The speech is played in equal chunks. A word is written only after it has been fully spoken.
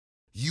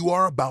You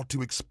are about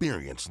to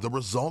experience the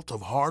result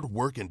of hard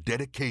work and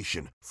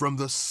dedication from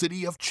the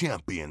City of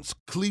Champions,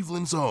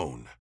 Cleveland's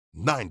own,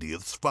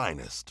 90th's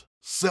finest.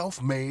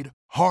 Self-made,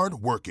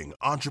 hard-working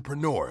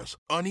entrepreneurs,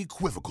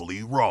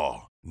 unequivocally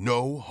raw,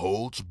 no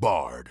holds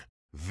barred.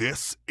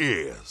 This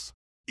is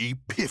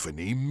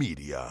Epiphany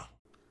Media.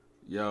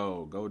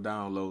 Yo, go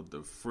download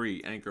the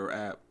free Anchor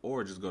app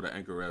or just go to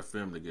Anchor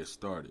FM to get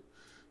started.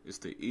 It's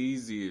the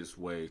easiest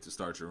way to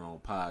start your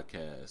own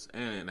podcast,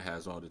 and it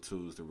has all the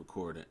tools to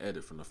record and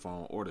edit from the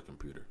phone or the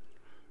computer.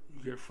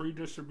 You get free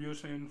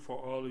distribution for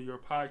all of your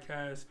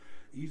podcasts,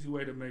 easy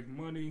way to make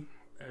money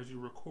as you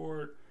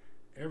record,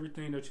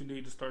 everything that you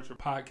need to start your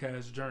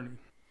podcast journey.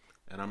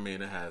 And I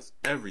mean, it has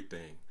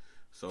everything.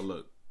 So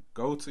look,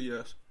 go to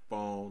your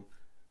phone,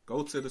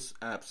 go to the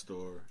App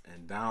Store,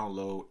 and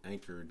download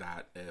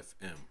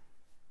Anchor.fm.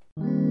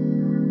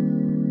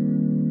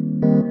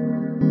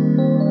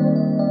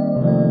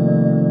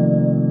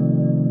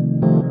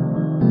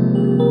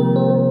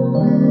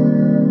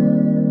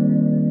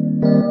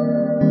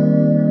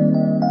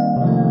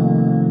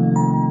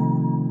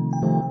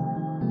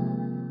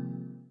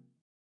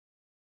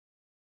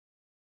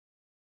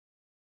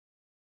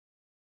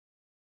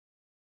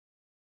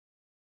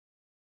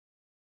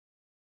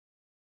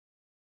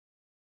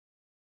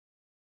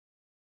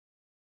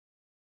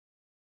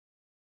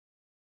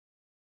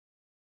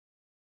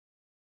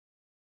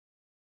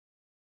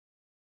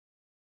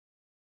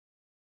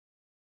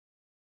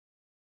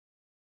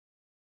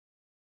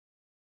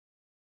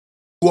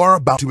 You are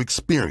about to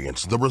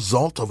experience the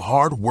result of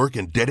hard work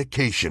and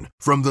dedication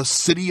from the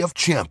City of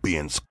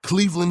Champions,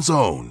 Cleveland's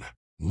own,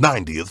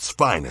 90th's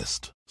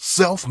finest.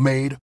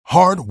 Self-made,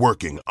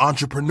 hard-working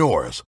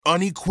entrepreneurs,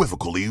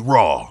 unequivocally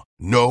raw,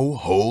 no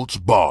holds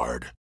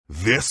barred.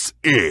 This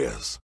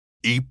is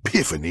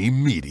Epiphany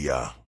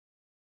Media.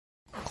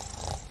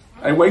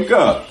 Hey, wake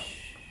up.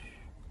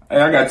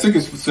 Hey, I got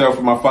tickets for sale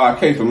for my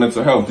 5K for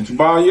mental health. Did you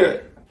buy them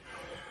yet?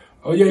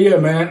 Oh, yeah,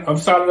 man. I'm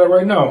signing up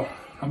right now.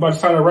 I'm about to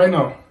sign up right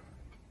now.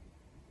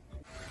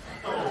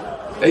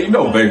 Hey, you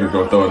know Baker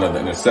gonna throw another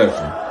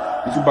interception.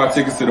 Did you buy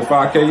tickets to the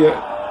 5K yet?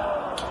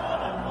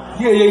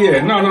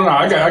 Yeah. No.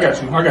 I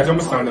got you. I'm gonna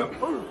sign up.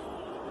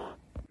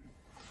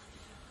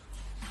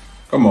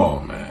 Come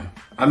on, man.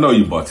 I know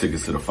you bought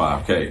tickets to the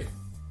 5K.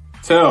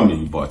 Tell me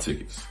you bought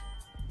tickets.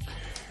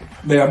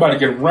 Man, I'm about to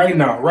get them right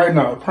now,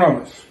 I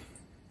promise.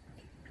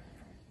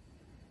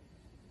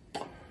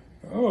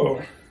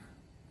 Oh.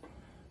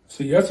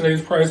 See,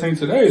 yesterday's price ain't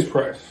today's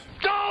price.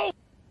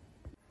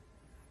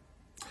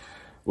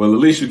 Well, at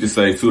least you can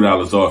save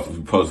 $2 off if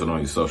you post it on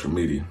your social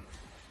media.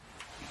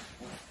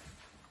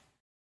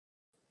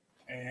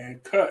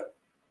 And cut.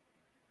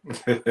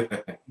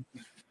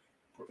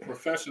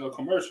 Professional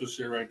commercial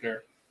shit right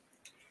there.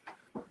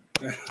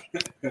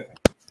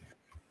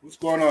 What's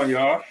going on,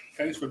 y'all?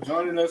 Thanks for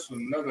joining us for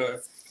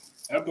another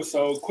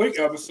episode, quick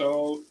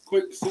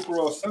Super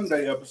Bowl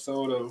Sunday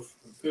episode of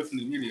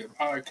Epiphany Media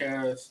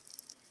Podcast.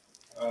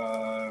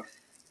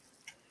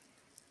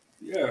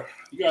 Yeah,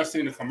 you guys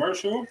seen the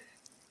commercial?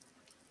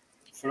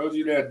 For those of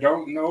you that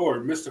don't know or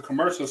missed the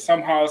commercial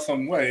somehow,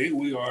 some way,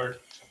 we are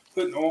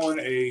putting on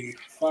a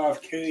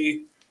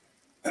 5K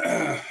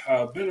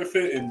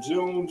benefit in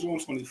June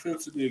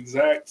 25th to be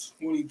exact,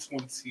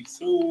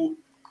 2022.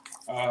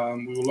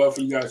 We would love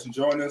for you guys to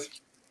join us.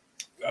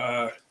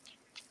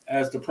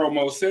 As the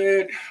promo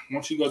said,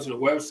 once you go to the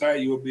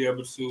website, you will be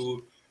able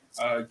to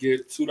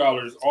get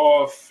 $2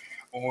 off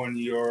on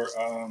your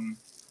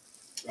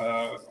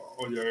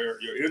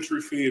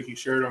entry fee if you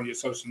share it on your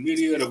social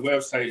media. The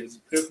website is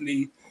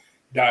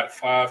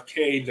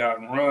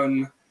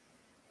epiphany.5k.run.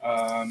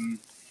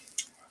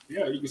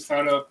 Yeah, you can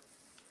sign up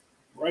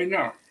right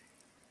now.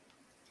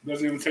 It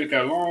doesn't even take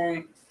that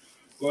long.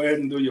 Go ahead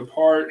and do your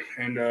part,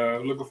 and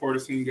looking forward to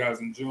seeing you guys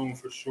in June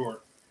for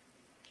sure.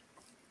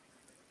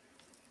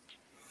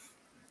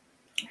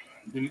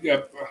 Then you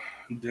got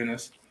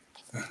Dennis.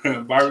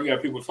 Byron, you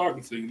got people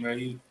talking to you, man.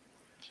 You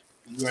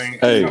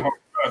ain't. Hey,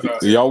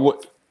 y'all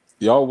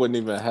wouldn't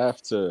even have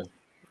to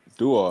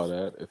do all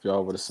that if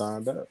y'all would have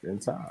signed up in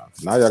time.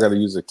 Now y'all got to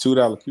use a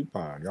 $2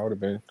 coupon. Y'all would have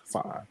been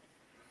fine.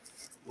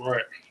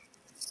 Right.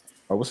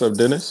 Oh, what's up,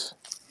 Dennis?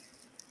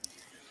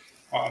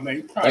 Oh,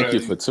 man, Thank you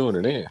for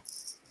tuning in.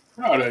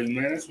 Proud of you,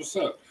 man. That's what's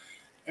up.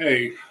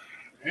 Hey,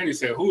 Andy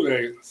said, who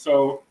they?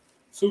 So,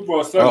 Super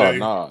Bowl Sunday.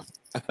 Oh,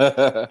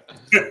 nah.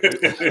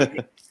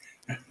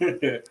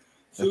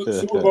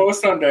 Super Bowl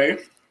Sunday.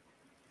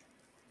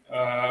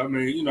 I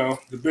mean, you know,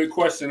 the big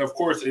question, of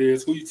course,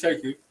 is who you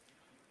taking?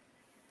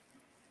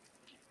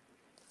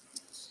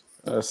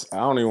 I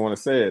don't even want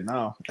to say it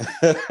now.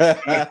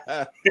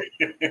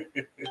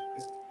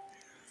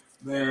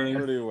 Man. I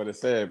don't even want to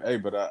say it. Hey,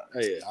 but I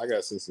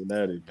got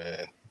Cincinnati,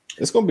 man.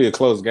 It's going to be a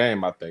close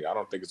game, I think. I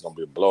don't think it's going to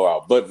be a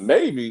blowout. But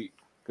maybe,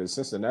 because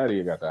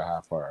Cincinnati got that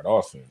high-powered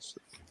offense.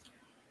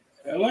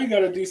 LA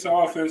got a decent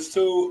offense,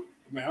 too.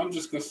 Man, I'm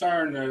just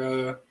concerned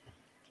that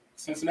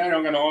Cincinnati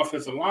don't got no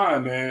offensive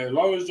line, man. As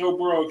long as Joe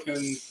Burrow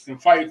can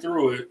fight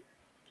through it,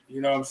 you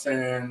know what I'm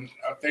saying?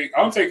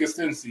 I'm taking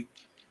Cincy.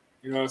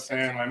 You know what I'm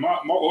saying? Like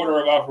my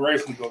order of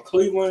operations go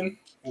Cleveland,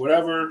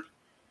 whatever,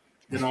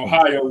 then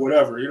Ohio,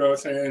 whatever. You know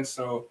what I'm saying?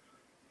 So,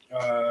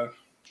 yeah,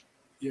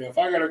 if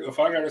I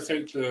gotta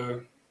take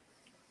the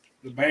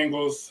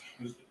Bengals,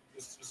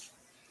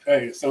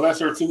 hey, it's the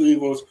lesser of two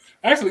evils.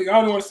 Actually,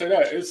 I don't want to say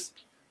that. It's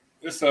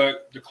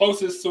the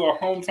closest to a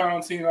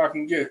hometown team I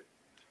can get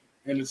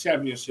in the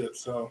championship.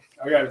 So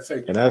I got to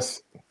take it. And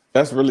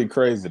that's really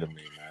crazy to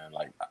me, man.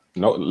 Like,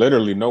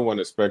 literally no one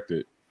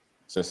expected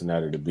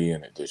Cincinnati to be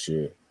in it this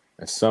year,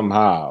 and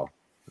somehow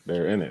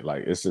they're in it.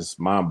 Like, it's just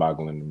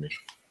mind-boggling to me.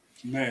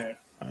 Man,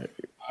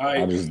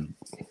 I just,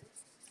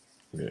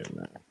 yeah,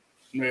 man.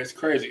 Man, it's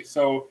crazy.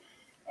 So,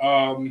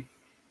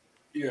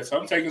 yeah, so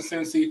I'm taking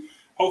Cincy.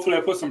 Hopefully,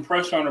 I put some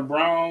pressure on the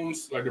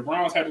Browns. Like, the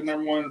Browns had the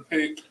number one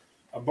pick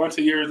a bunch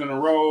of years in a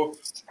row.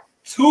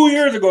 2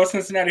 years ago,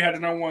 Cincinnati had the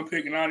number one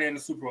pick, and now they're in the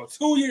Super Bowl.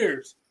 2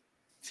 years.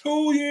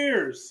 2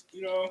 years.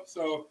 You know,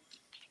 so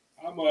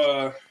I'm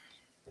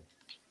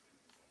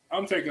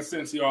taking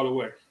Cincy all the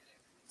way.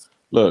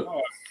 Look,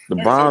 the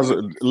Browns.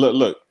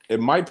 Look. It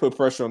might put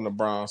pressure on the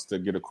Browns to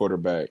get a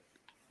quarterback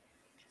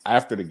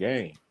after the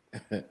game.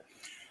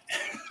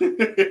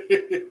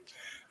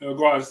 They'll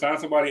go out and sign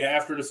somebody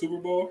after the Super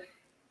Bowl.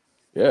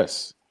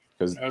 Yes,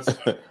 because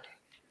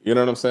you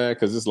know what I'm saying.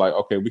 Because it's like,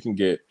 okay, we can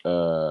get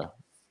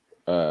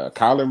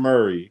Kyler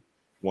Murray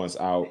once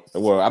out.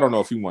 Well, I don't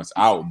know if he wants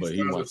out, but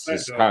he wants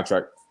his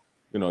contract.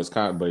 You know,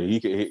 but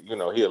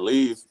he'll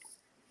leave.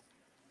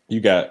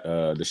 You got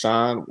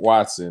Deshaun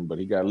Watson, but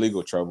he got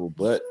legal trouble.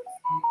 But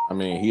I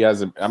mean, he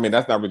hasn't. I mean,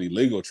 that's not really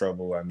legal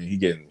trouble. I mean, he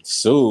getting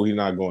sued. He's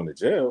not going to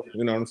jail.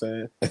 You know what I'm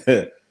saying?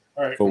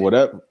 Right. For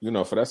whatever,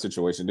 for that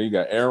situation. Then you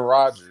got Aaron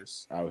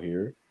Rodgers out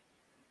here.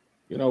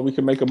 You know, we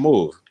can make a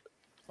move.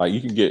 Like, you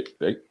can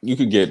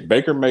get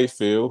Baker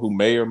Mayfield, who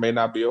may or may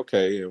not be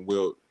okay, and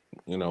we'll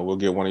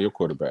get one of your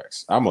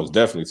quarterbacks. I most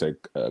definitely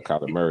take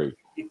Kyler Murray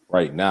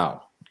right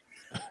now.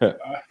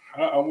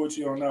 I'm with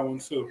you on that one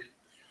too.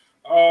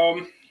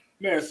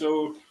 Man,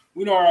 so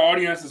we know our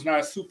audience is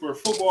not super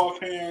football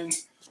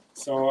fans,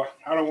 so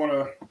I don't want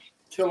to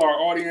kill our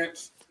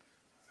audience.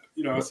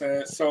 You know what I'm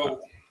saying?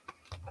 So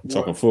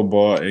talking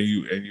football, and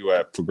you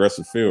at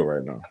Progressive Field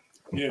right now.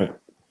 Yeah.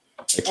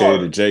 AKA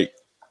the Jake.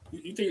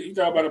 You think you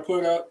thought about to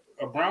put up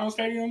a Brown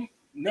stadium?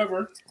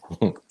 Never.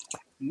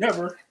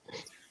 Never.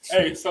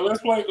 Hey, so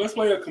let's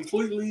play a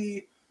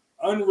completely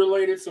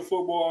unrelated to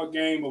football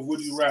game of Would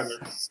You Rather.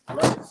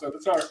 Right? So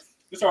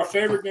it's our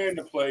favorite game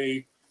to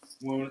play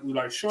when we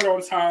like short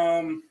on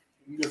time.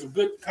 We get some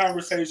good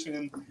conversation,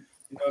 you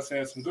know what I'm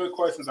saying, some good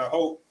questions, I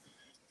hope.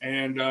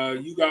 And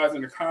you guys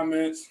in the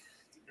comments,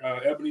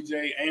 Ebony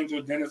J,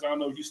 Angel, Dennis, I don't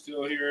know if you're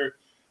still here.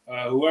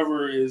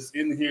 Whoever is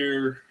in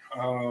here,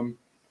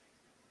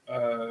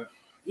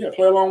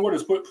 play along with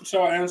us. Put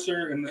y'all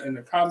answer in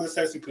the comment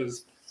section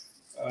because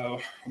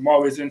I'm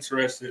always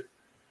interested.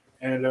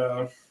 And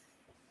I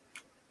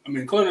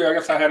mean, clearly, I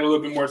guess I had a little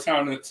bit more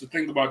time to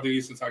think about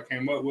these since I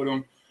came up with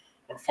them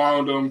or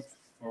found them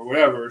or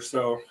whatever.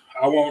 So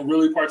I won't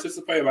really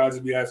participate, but I'll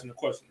just be asking the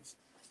questions.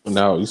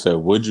 Now, you said,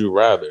 would you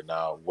rather?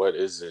 Now, what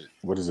is it?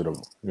 What is it?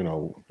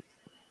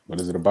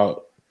 What is it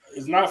about?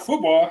 It's not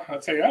football. I'll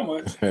tell you that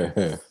much.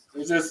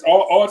 It's just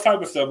all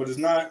type of stuff, but it's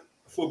not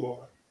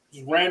football.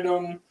 It's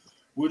random.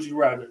 Would you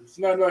rather? It's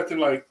not nothing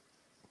like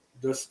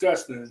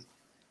disgusting.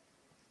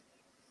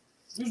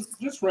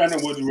 Just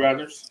random would you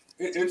rather's.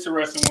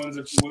 Interesting ones,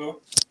 if you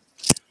will.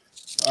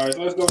 All right,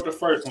 so let's go with the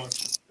first one.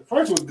 The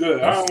first one's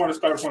good. I don't want to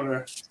start from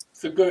there.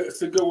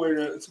 It's a good way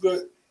to. It's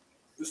good.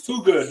 It's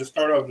too good to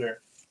start off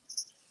there.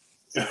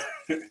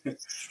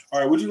 All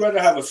right. Would you rather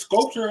have a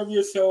sculpture of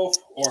yourself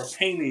or a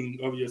painting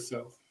of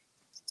yourself?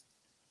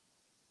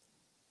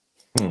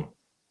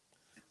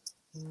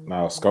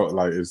 Now,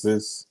 like, is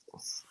this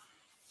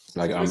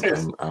like Let's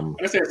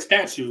say a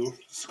statue,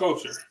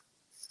 sculpture.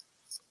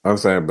 I'm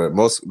saying, but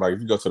most, like,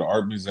 if you go to the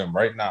art museum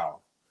right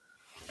now,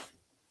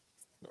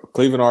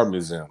 Cleveland Art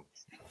Museum,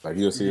 like,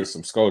 you'll see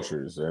some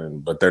sculptures,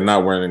 but they're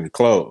not wearing any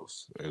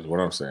clothes, is what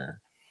I'm saying.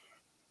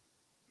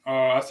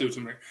 I see what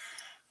you mean.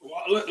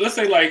 Well, let's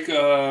say like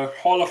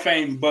Hall of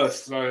Fame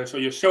bust. So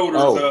your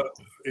shoulders up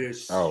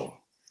ish.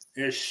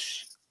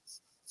 Ish.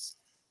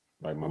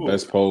 Like my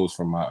best pose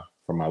for my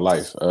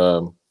life.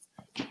 All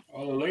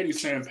the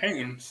ladies saying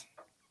paintings.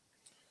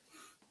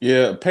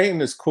 Yeah,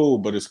 painting is cool,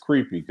 but it's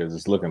creepy because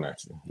it's looking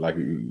at you, like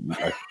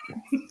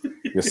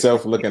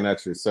yourself looking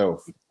at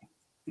yourself.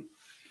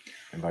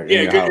 And like,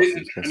 yeah, and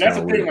that's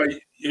the thing.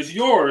 Like, it's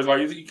yours.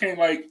 Like, you can't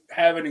like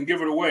have it and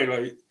give it away.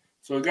 Like,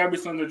 so it gotta be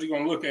something that you're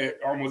gonna look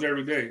at almost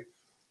every day.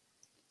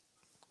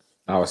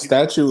 Now, a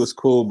statue is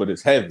cool, but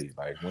it's heavy.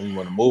 Like, when you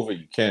want to move it,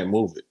 you can't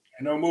move it.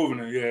 And no moving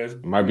it. Yeah,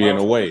 it might be in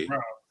the way.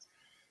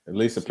 At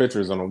least the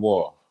picture is on the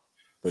wall,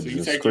 but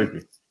it's just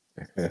creepy.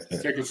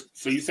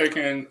 So you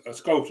taking a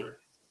sculpture?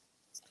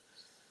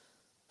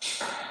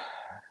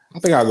 I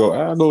think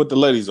I'll go with the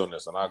ladies on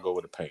this, and I'll go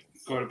with the painting.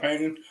 Go to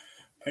painting.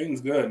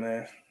 Painting's good,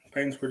 man.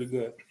 Painting's pretty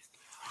good.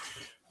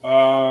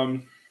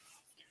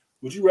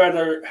 Would you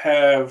rather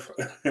have?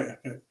 This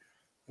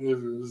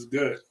is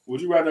good.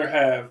 Would you rather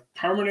have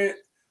permanent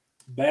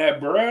Bad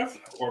breath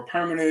or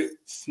permanent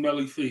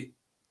smelly feet?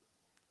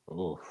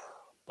 Oh,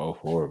 both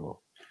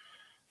horrible.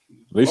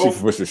 At least you Both,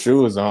 can put your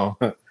shoes on.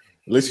 At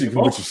least you yeah,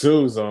 can put your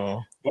shoes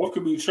on. both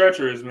could be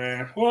treacherous,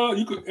 man. Well,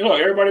 you could look.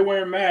 Everybody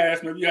wearing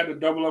masks. Maybe you had to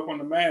double up on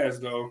the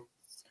mask, though.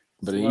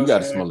 But You then know you what got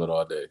I'm to saying? smell it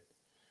all day.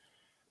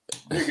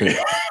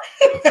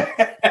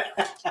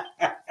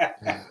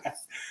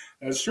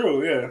 That's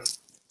true. Yeah.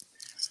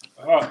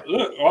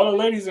 Look, all the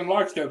ladies in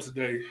lockstep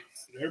today.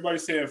 Everybody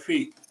saying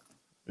feet.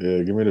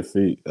 Yeah, give me the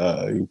feet.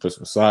 You put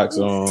some socks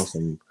Oof.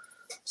 on,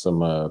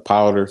 some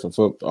powder, some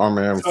Arm &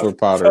 Hammer foot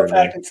powder, and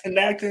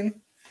Self-acting,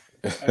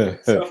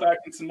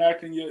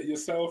 self-acting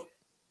yourself.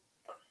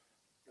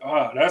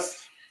 I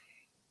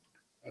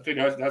think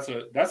that's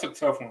a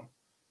tough one.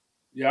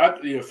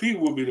 Yeah, feet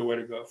would be the way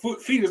to go.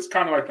 Feet is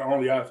kind of like the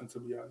only option, to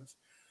be honest.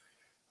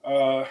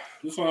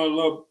 This one a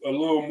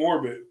little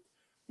morbid.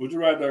 Would you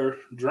rather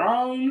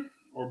drown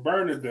or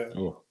burn to death?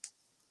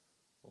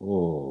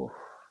 Oh.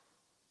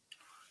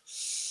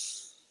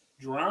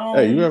 Drown.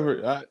 Hey,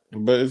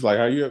 but it's like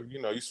how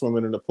you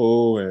swimming in the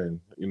pool and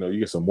you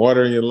get some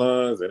water in your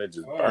lungs and it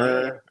just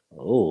burn. Yeah.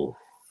 Oh,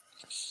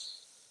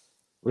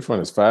 which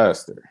one is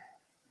faster?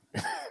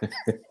 I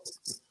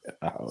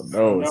don't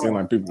know. It seems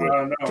like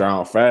people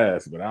drown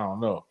fast, but I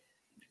don't know.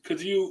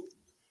 Because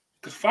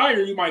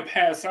fire, you might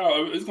pass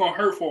out. It's gonna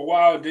hurt for a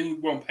while, then you're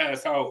gonna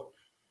pass out.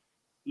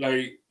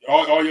 Like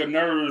all your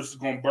nerves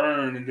gonna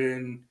burn, and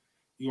then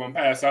you're gonna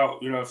pass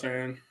out. You know what I'm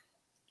saying?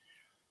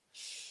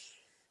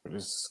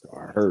 It's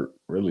gonna hurt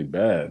really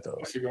bad though.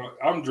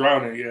 I'm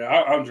drowning. Yeah,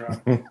 I'm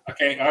drowning. I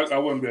can't. I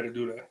wouldn't be able to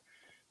do that.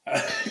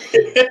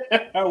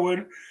 I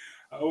wouldn't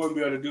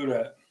be able to do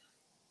that.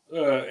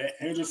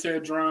 Angel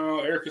said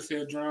drown. Erica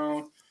said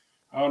drown.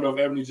 I don't know if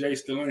Ebony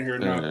J's still in here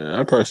now.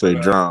 I'd probably say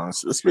drown.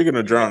 Speaking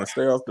of drowning,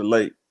 stay off the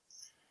lake.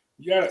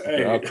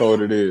 How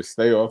cold it is.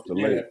 Stay off the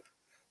lake.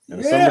 In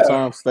the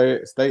summertime,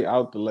 stay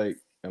out the lake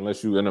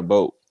unless you're in a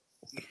boat.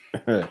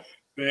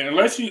 Man,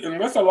 unless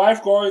a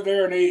lifeguard is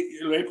there and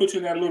they put you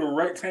in that little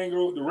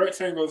rectangle. The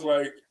rectangle is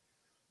like,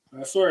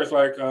 I swear it's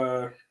like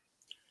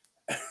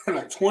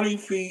like 20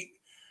 feet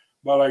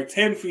by like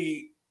 10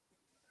 feet.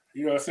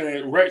 You know what I'm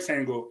saying?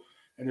 Rectangle,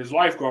 and there's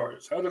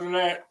lifeguards. Other than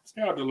that,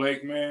 stay out the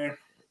lake, man.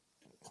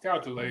 Stay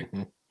out the lake.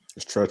 Mm-hmm.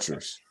 It's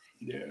treacherous.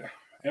 Yeah.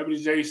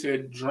 Ebony J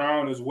said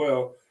drown as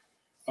well.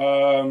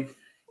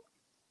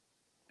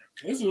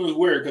 This was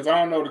weird because I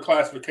don't know the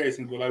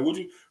classifications, but like, would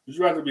you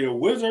rather be a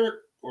wizard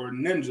or a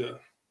ninja?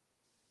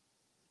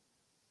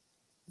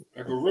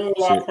 Like a real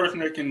live person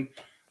that can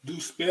do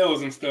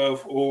spells and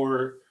stuff,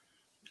 or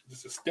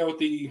just a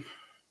stealthy.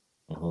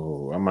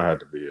 Oh, I might have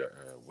to be a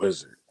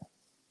wizard.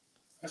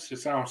 That shit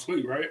sounds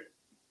sweet, right?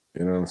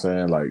 You know what I'm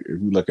saying? Like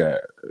if you look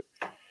at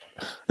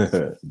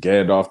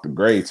Gandalf the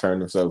Grey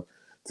turned himself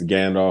to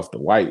Gandalf the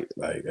White.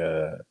 Like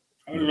I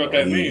don't know what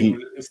that means,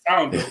 but it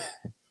sounds dope.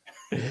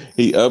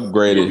 He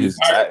upgraded his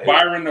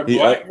Byron the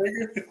Black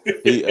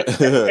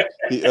nigga.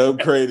 He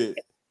upgraded.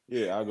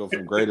 Yeah, I'll go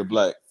from gray to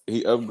black.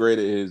 He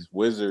upgraded his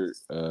wizard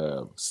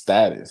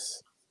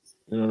status.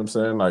 You know what I'm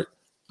saying? Like,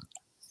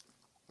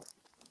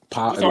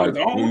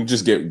 you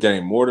just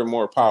gain more and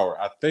more power.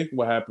 I think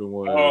what happened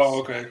was.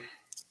 Oh, okay. I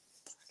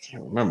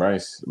can't remember. I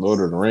ain't see Lord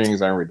of the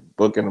Rings. I ain't read the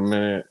book in a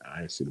minute.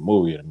 I ain't see the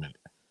movie in a minute.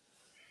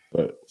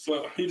 But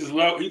so he just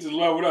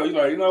leveled up. He's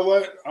like, you know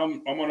what?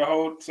 I'm gonna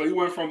hold. So he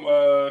went from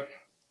a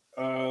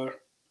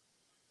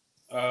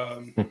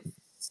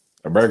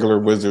regular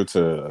wizard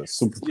to a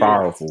super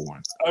powerful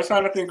one. I was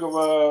trying to think of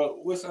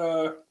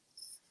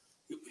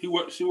he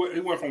went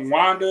from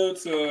Wanda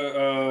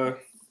to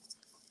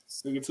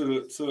I'm gonna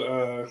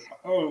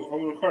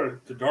call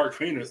it the Dark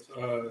Phoenix,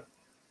 the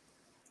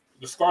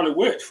Scarlet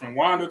Witch, from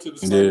Wanda to the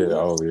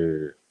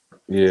Scarlet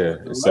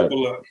Witch.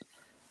 Level up.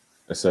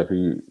 Except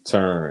he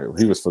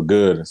was for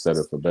good instead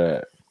of for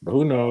bad. But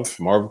who knows?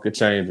 Marvel could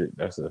change it.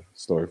 That's a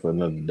story for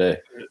another day.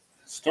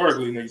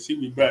 Historically, niggas,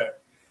 he'd be back.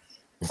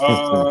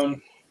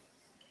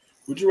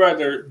 Would you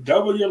rather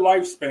double your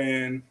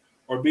lifespan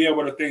or be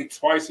able to think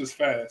twice as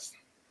fast?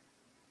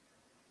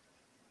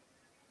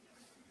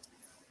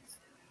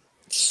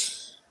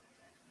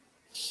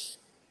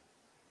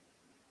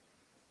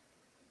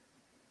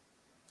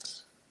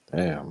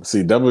 Damn.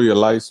 See, double your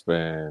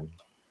lifespan.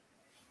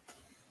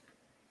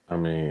 I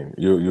mean,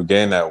 you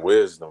gain that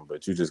wisdom,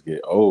 but you just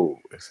get old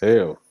as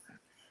hell.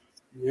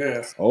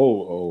 Yeah.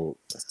 Old.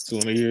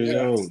 20 years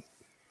old.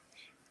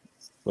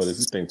 But if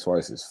you think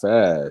twice as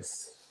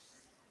fast,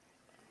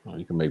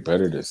 you can make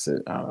better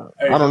decisions. I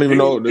don't even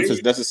know if this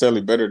is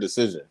necessarily better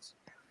decisions.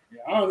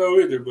 Yeah, I don't know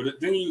either. But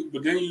then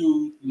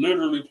you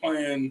literally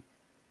playing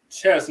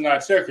chess, not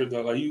checkers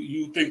though. Like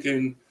you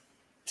thinking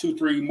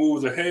 2-3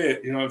 moves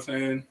ahead. You know what I'm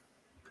saying?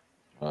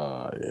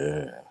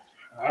 Yeah.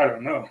 I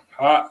don't know.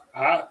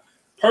 I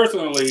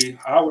personally,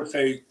 I would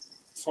take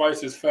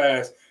twice as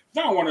fast.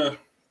 I don't want to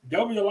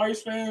double your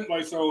lifespan.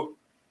 Like, so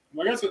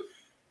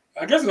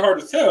I guess it's hard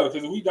to tell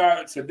because if we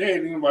died today,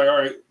 then anybody, all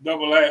right,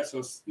 double that,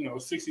 so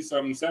 60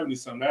 something, 70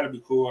 something, that'd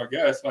be cool, I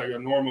guess, like a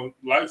normal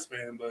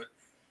lifespan. But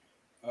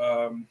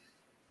I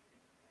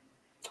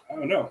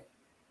don't know.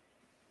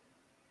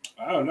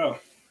 I don't know.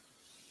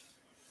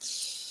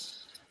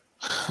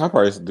 I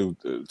probably do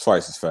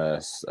twice as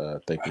fast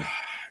thinking.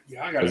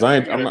 Yeah, Because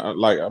I'm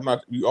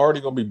not. You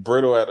already gonna be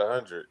brittle at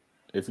 100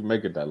 if you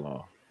make it that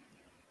long.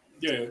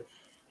 Yeah.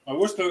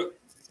 What's the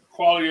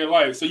quality of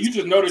life? So you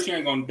just know that you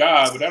ain't gonna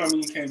die, but that don't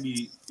mean you can't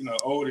be,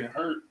 old and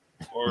hurt,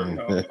 or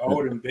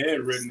old and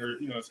bedridden, or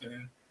what I'm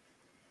saying.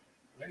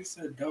 They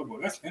said double.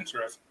 That's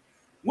interesting.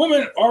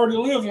 Women already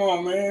live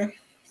long, man.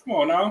 Come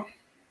on now.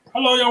 How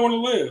long y'all want to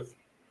live?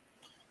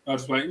 I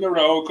was like, remember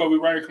the old Kobe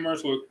Bryant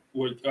commercial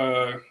with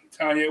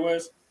Kanye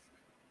West?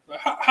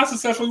 How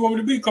successful you want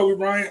me to be, Kobe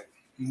Bryant?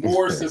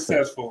 More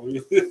successful.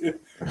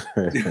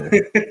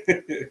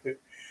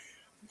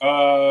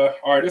 All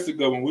right, this is a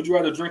good one. Would you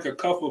rather drink a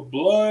cup of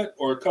blood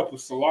or a cup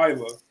of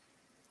saliva?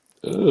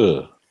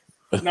 Ugh.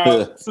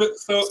 Now, so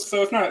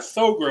it's not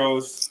so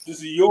gross. This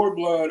is your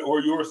blood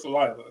or your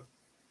saliva.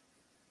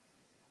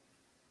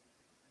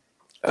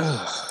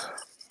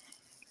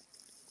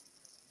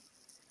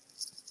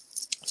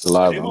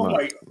 Saliva. They both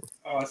like,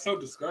 it's so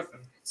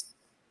disgusting.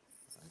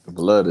 The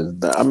blood is.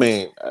 I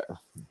mean,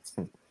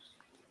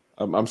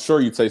 I'm sure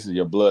you tasted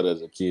your blood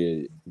as a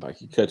kid.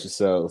 Like you cut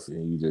yourself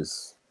and you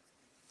just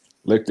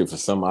licked it for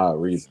some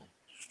odd reason.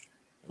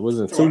 It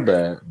wasn't too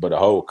bad, but a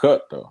whole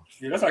cup though.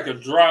 Yeah, that's like a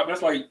drop.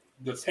 That's like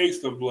the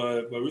taste of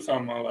blood, but we're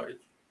talking about like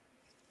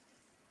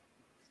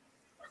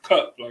a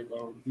cup, like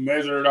a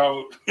measured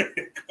out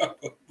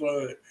cup of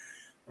blood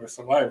or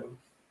saliva.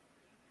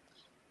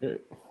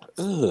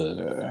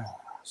 Ugh.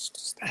 It's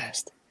just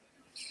nasty.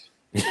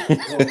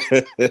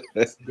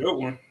 That's a good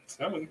one.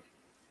 Tell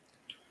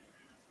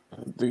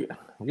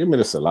Give me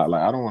this a lot.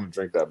 Like I don't want to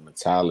drink that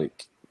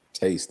metallic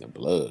taste of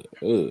blood.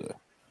 Ugh.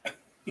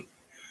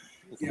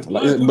 Yeah,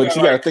 but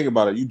you gotta think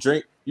about it.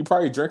 You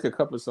probably drink a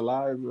cup of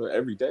saliva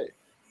every day.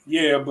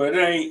 Yeah, but it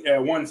ain't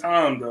at one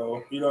time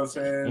though. You know what I'm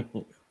saying?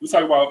 We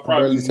talk about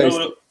probably we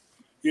talking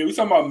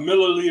about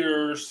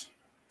milliliters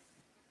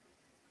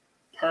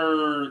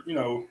per,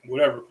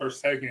 whatever per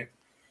second.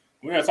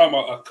 We're not talking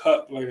about a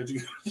cup like that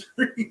you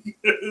drink.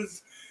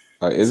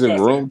 Is it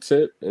room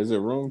temp? Is it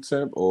room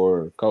temp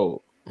or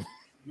cold?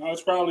 No,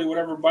 it's probably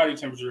whatever body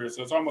temperature is.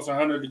 So it's almost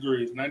 100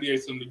 degrees,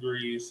 98 some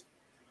degrees.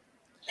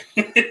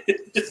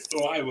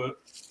 Saliva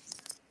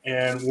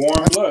and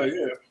warm blood.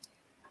 Yeah,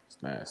 it's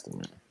nasty,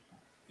 man.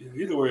 Yeah,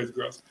 either way, it's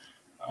gross.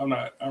 I'm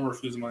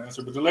refusing my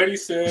answer. But the lady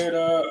said,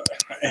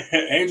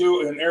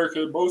 Angel and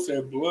Erica both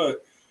said blood.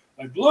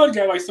 Like blood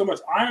got like so much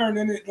iron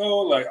in it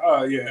though. Like,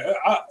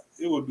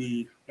 that would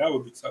be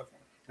tough.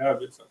 That would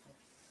be a tough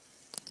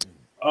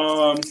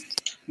one.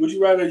 Would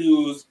you rather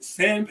use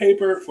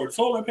sandpaper for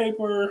toilet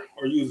paper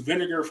or use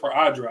vinegar for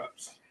eye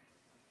drops?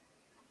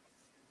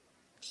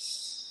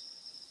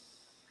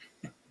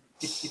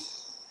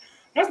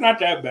 That's not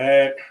that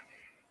bad.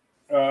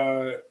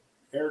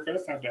 Erica,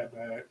 that's not that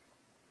bad.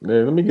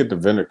 Yeah, let me get the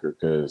vinegar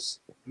because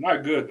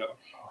not good though.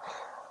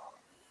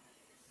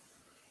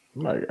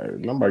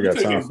 Nobody got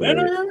time for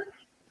that.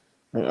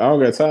 I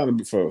don't got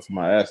time for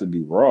my ass to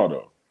be raw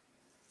though.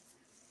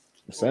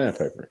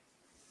 Sandpaper.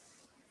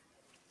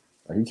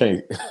 Like, you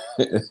can't.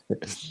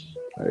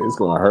 It's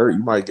gonna hurt.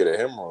 You might get a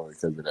hemorrhoid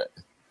because of that.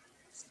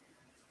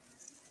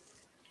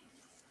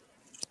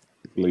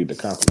 It can lead to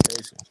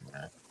complications,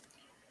 man.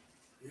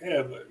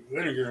 Yeah, but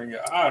vinegar in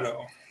your eye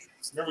though.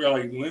 You ever got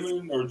like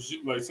lemon or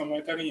like something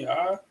like that in your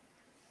eye?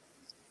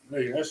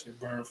 Hey, that shit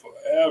burn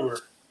forever.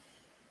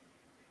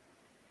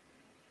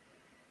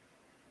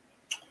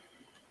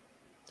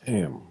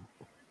 Damn.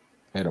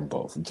 Had them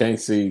both. You can't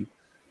see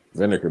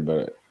vinegar,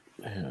 but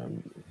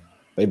damn,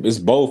 it's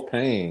both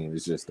pain.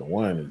 It's just the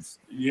one is.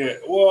 Yeah.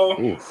 Well.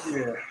 Oof.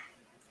 Yeah.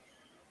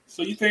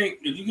 So you think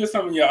if you get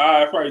something in your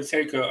eye, it probably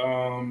take a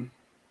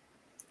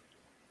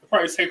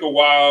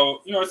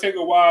while. Take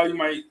a while. You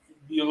might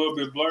be a little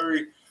bit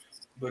blurry,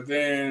 but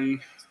then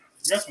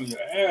that's when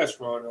your ass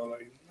raw though.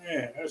 Like,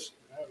 man, that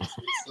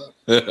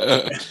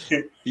sucks.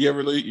 You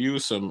ever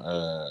use some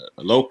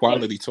low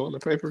quality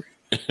toilet paper?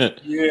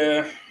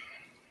 Yeah.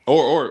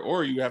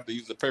 Or you have to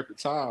use a paper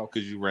towel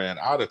because you ran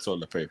out of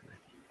toilet paper.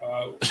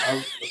 Of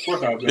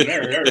course, I've been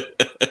there.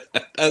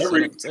 That's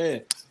what I'm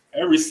saying.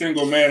 Every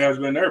single man has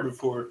been there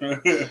before.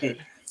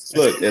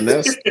 Look, and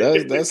that's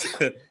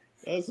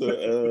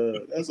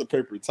a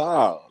paper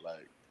towel.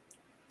 Like,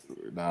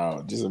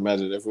 now, just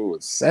imagine if it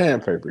was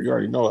sandpaper. You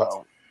already know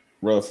how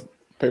rough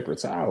paper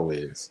towel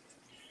is.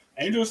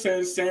 Angel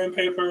says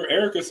sandpaper.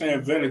 Erica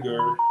saying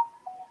vinegar.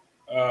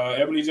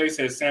 Ebony J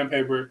says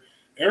sandpaper.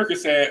 Erica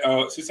said,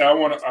 she said, I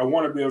want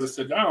to be able to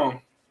sit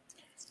down.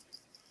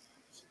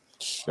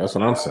 That's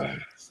what I'm saying.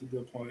 That's a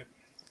good point.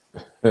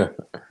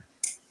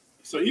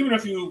 So even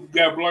if you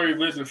got blurry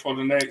vision for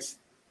the next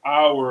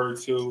hour or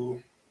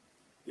two,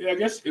 I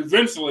guess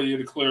eventually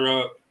it'll clear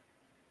up.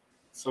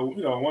 So,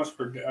 once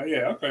per day.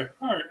 Yeah, okay.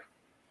 All right.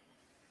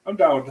 I'm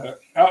down with that.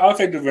 I'll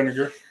take the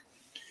vinegar.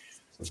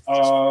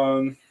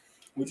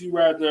 Would you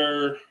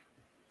rather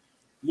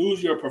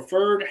lose your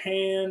preferred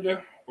hand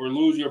or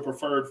lose your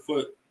preferred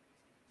foot?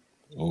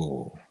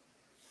 Oh.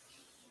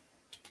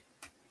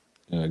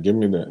 Yeah, give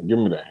me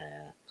the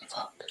hand.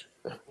 Fuck.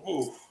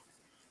 Oh.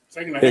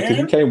 Taking a Yeah, because you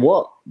hand? can't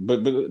walk.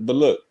 But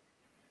look,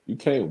 you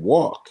can't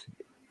walk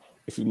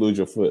if you lose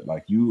your foot.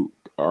 Like you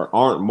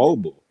aren't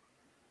mobile.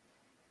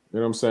 You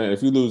know what I'm saying?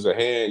 If you lose a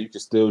hand, you can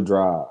still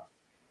drive.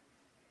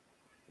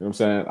 You know what I'm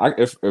saying?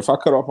 If I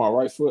cut off my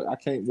right foot, I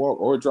can't walk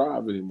or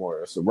drive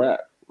anymore. It's a wrap.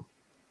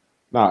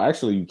 Now,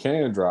 actually, you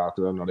can drive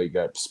because I know they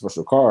got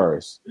special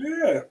cars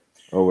Yeah.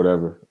 or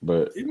whatever.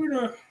 But Give me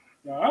the.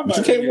 No, I'm you about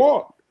to can't get.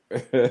 walk.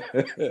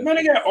 Man,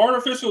 they got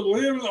artificial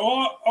limbs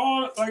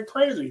all like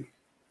crazy.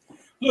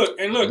 Look,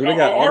 Do they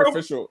got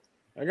artificial?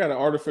 I got an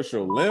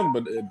artificial limb,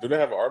 but do they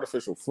have an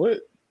artificial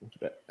foot?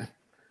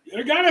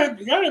 It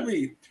gotta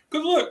be.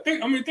 Cause look,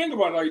 think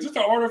about it, like just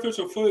an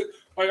artificial foot.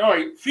 Like, all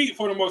right, feet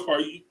for the most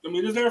part.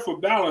 It's there for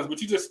balance,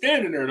 but you just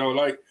standing there though.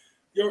 Like,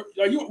 what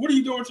are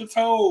you doing with your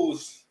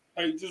toes?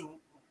 Like, just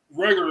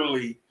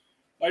regularly.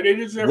 Like they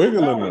just there for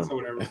Wiggling balance them.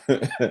 or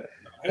whatever.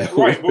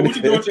 Right, but what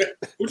you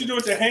do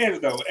with your hands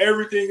though?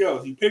 Everything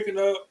else, you picking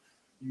up,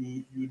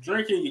 you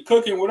drinking, you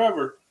cooking,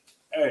 whatever.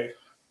 Hey,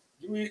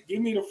 give me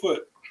the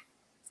foot.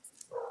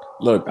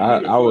 Look,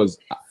 I was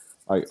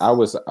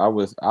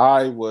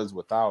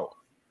without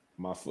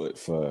my foot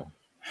for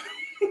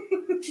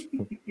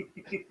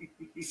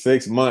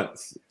 6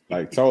 months,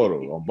 like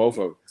total on both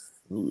of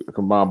them.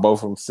 Combine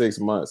both of them 6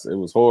 months. It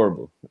was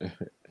horrible.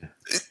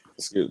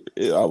 Excuse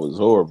me, I was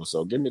horrible.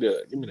 So give me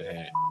the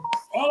hand.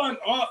 All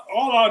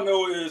I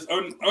know is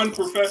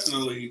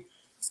unprofessionally,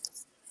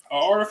 an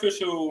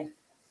artificial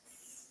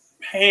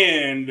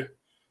hand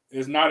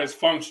is not as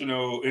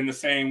functional in the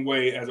same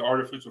way as an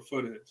artificial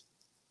foot is.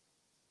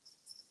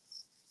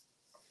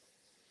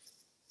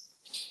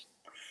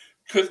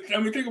 Because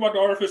think about the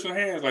artificial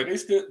hands. Like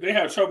they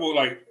have trouble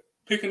like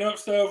picking up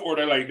stuff, or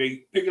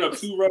they pick it up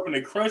too rough and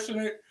they crushing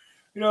it.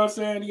 You know what I'm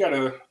saying? You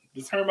gotta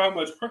determine how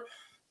much.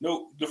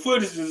 No, the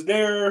foot is just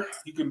there.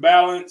 You can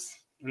balance,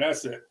 and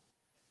that's it.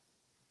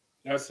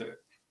 That's it.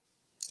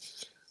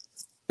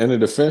 In a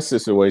defense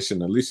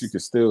situation, at least you can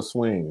still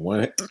swing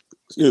one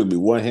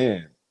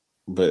hand,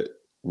 but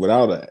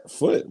without a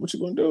foot, what you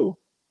gonna do?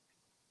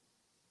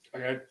 I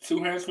got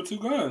 2 hands for 2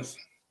 guns.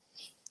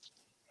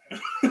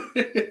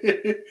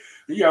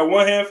 You got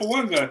 1 hand for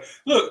 1 gun.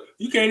 Look,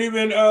 you can't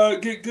even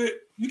get good.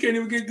 You can't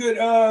even get good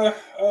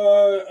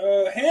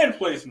hand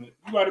placement.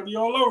 You got to be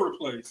all over the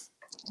place.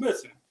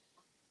 Listen,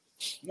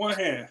 1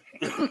 hand.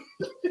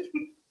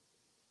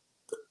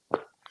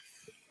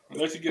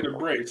 Unless you get a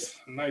brace,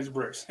 a nice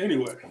brace.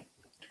 Anyway,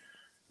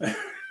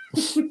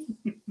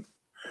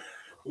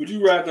 would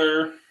you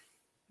rather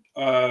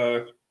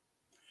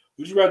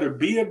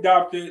be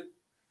adopted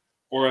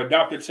or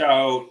adopt a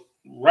child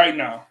right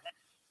now?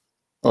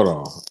 Hold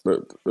on.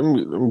 Let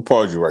me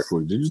pause you right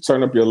quick. Did you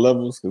turn up your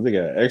levels? Because they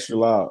got extra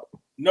loud.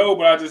 No,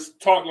 but I just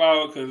talked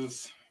loud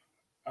because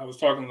I was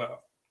talking loud.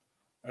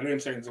 I didn't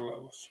change the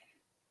levels.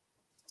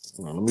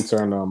 Let me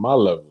turn down my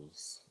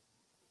levels.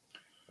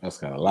 That's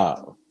kind of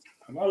loud.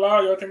 Am I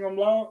loud? Y'all think I'm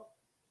loud?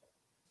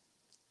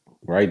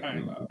 Right. I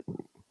ain't loud.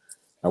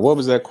 Now, what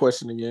was that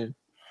question again?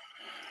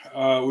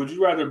 Would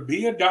you rather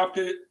be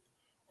adopted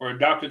or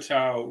adopt a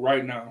child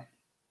right now?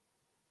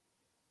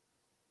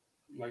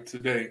 Like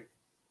today.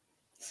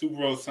 Super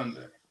Bowl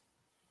Sunday.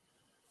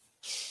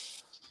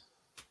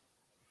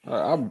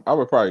 I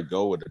would probably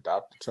go with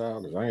adopt a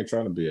child because I ain't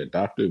trying to be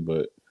adopted,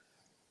 but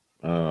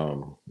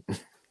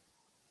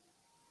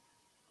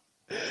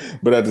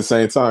but at the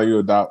same time, you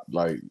adopt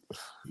like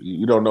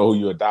you don't know who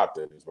you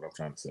adopted is what I'm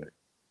trying to say.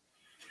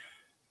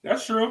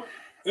 That's true.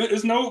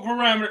 It's no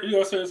parameter, you know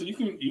what I'm saying? So you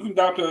can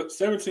adopt a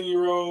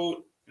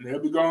 17-year-old and they'll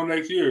be gone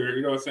next year,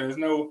 you know what I'm saying? There's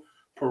no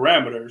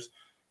parameters,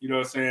 you know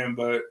what I'm saying?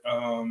 But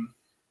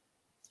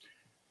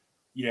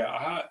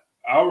yeah,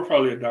 I would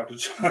probably adopt a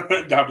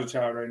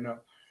child right now.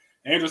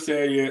 Angel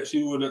said, yeah,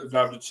 she would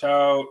adopt a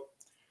child.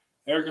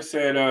 Erica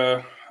said,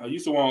 I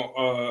used to want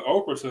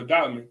Oprah to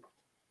adopt me.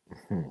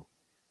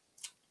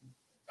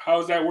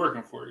 How's that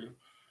working for you?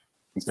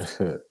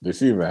 Does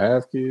she even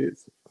have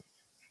kids?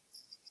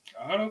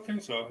 I don't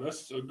think so.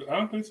 I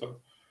don't think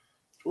so.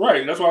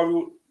 Right. That's why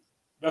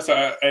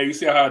you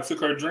see how I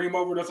took her dream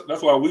over?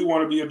 That's why we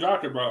want to be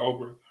adopted by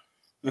Oprah.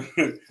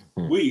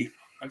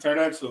 I turn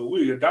that to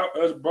we. Adopt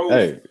us both.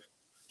 Hey.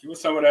 Give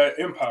us some of that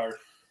empire.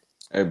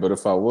 Hey, but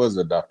if I was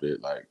adopted,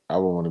 like I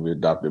would want to be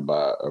adopted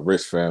by a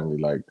rich family,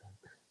 like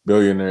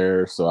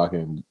billionaire, so I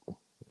can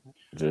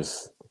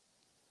just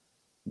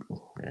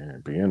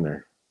be in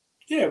there.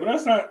 Yeah, but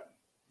that's not.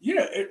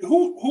 Yeah,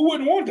 who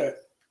wouldn't want that?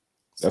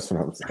 That's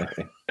what I'm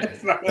saying.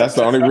 That's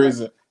the only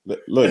reason.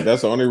 Look,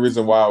 that's the only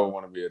reason why I would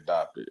want to be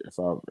adopted. If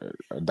I'm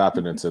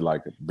adopted into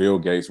like Bill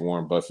Gates,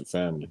 Warren Buffett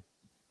family.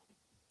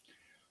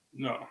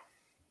 No.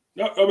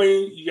 I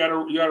mean, you gotta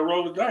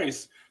roll the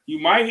dice. You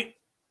might,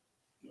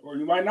 or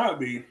you might not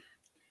be.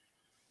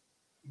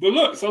 But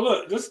look,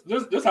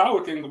 this how I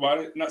would think about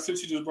it. Not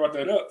since you just brought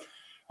that up.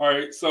 All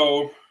right,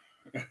 so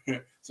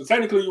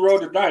technically you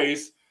rolled the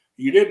dice.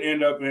 You didn't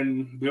end up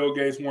in Bill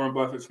Gates, Warren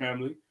Buffett's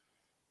family.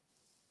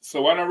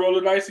 So why not roll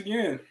the dice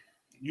again?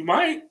 You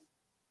might,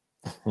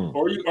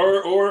 or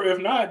if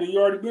not, then you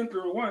already been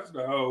through it once.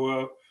 Oh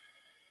well,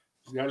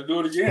 You got to do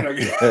it again, I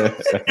guess. You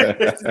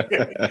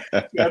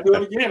got to do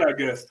it again, I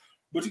guess.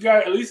 But you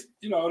got at least,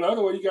 the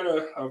other way, you got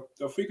a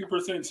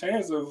 50%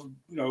 chance of,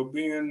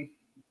 being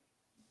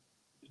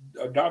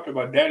adopted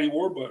by Daddy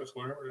Warbucks,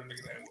 whatever that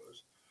nigga name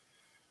was.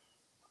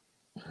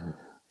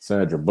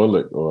 Sandra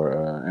Bullock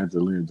or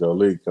Angelina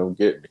Jolie, come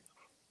get me.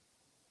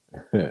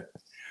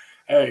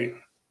 Hey,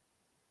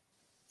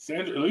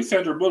 at least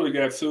Sandra Bullock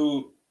got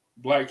 2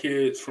 black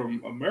kids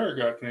from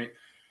America, I think.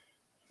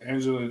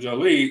 Angelina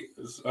Jolie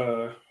is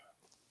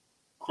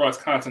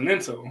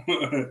cross-continental.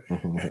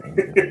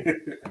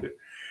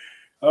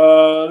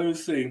 Let me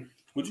see.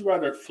 Would you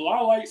rather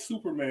fly like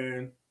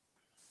Superman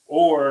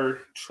or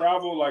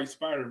travel like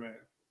Spider-Man?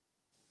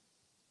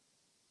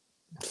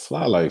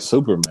 Fly like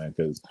Superman,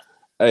 because,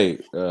 hey,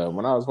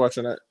 when I was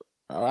watching that,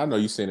 I know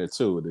you've seen it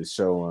too, this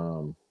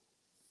show,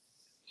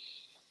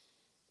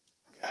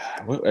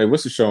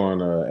 what's the show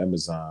on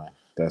Amazon?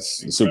 That's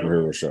the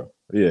superhero show.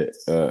 Yeah.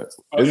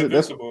 Is it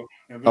Invincible.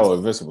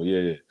 Invincible.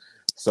 Yeah.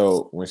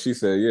 So when she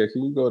said, "Yeah,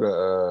 can you go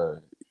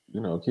to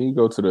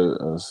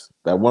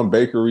that one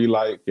bakery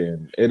like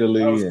in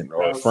Italy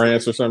or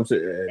France or something,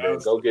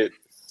 and go get?"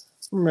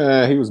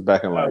 Man, he was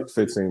back in like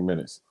 15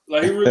 minutes.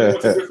 Like he really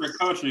went to different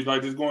countries,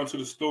 like just going to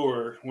the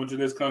store, went to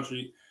this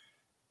country.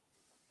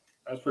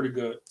 That's pretty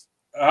good.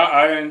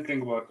 I didn't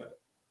think about that.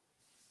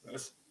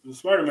 The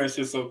Spider-Man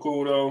shit's so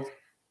cool though.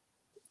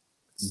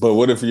 But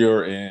what if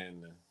you're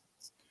in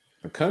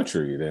the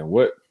country? Then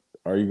what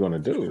are you going to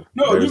do?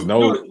 No, There's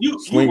no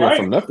swinging right.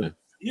 from nothing.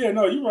 Yeah,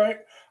 no, you're right.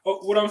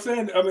 What I'm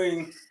saying, I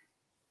mean,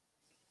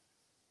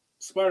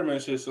 Spider-Man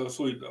shit's so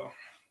sweet though.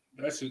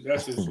 That's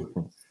just sweet.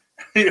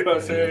 You know what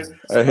I'm saying?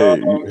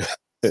 Hey,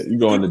 you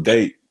go on a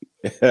date,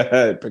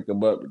 pick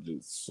them up, and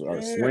just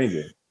start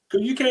swinging.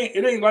 Because you can't.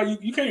 It ain't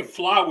like you can't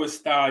fly with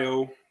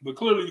style, but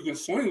clearly you can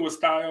swing with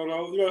style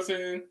though. You know what I'm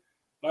saying?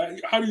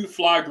 Like, how do you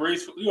fly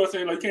gracefully? You know what I'm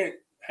saying? Like, you can't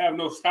have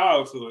no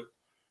style to it.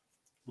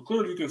 But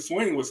clearly you can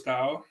swing with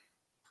style.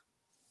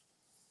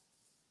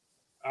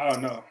 I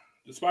don't know.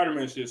 The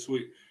Spider-Man shit's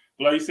sweet.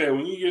 But like you said,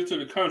 when you get to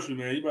the country,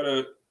 man, you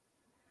better,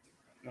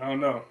 I don't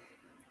know.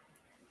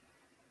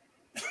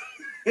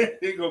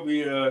 It's going to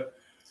be, I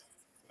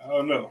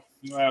don't know.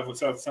 You might have a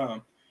tough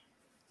time.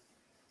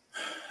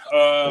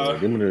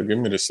 Give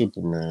me the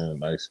Superman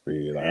light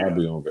speed. Like, I'll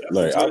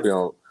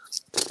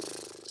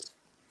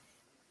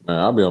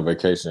be on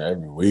vacation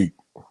every week.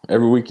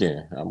 Every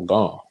weekend, I'm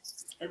gone.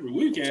 Every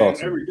weekend,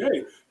 every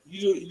day.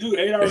 You do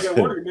 8 hours at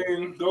work and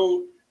then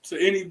go to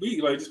any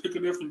beach. Like, just pick a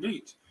different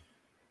beach.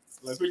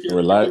 Like, pick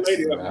your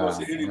lady up and go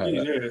to any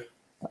beach. Yeah.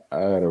 I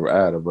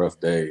had a rough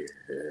day.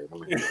 Yeah,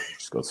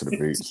 just go to the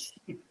beach.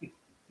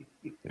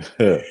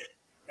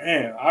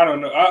 Man, I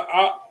don't know.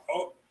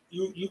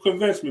 You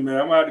convinced me,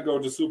 man. I'm gonna have to go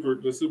to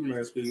the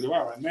Superman speed. I'm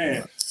like,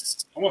 man,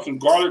 I want some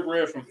garlic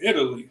bread from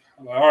Italy.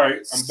 I'm like, all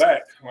right, I'm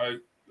back. Like,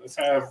 let's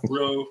have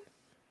real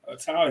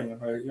Italian.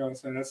 Like, you know what I'm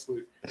saying? That's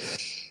sweet.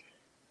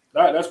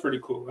 That's pretty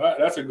cool.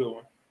 That's a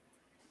good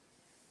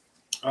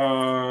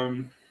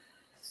one.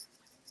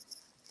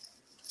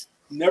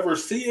 Never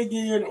see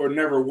again or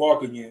never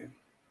walk again?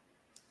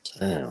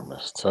 Damn,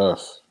 that's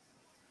tough.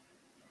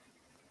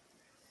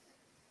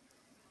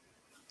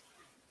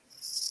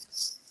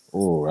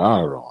 Oh,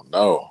 I don't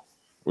know.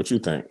 What you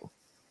think?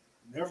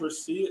 Never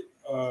see it.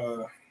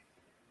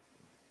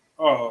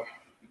 I'll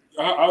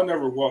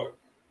never walk.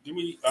 I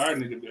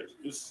need to get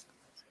this.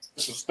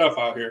 There's some stuff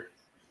out here.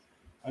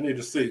 I need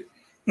to see.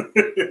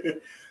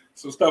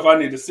 Some stuff I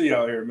need to see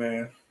out here,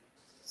 man.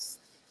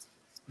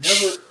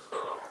 Never.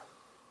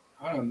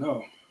 I don't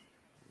know.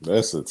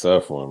 That's a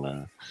tough one,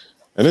 man.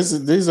 And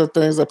these are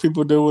things that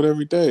people deal with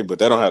every day, but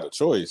they don't have a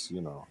choice, you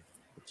know.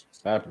 It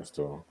just happens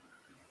to them.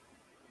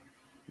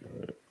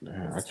 But,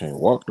 man, I can't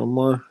walk no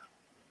more.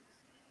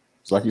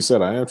 It's like you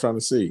said, I am trying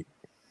to see.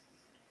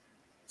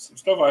 Some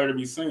stuff out here to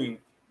be seen.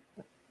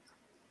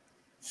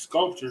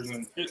 Sculptures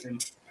and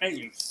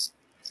paintings.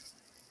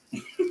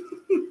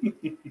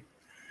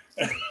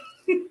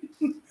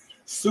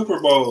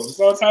 SuperBowl. There's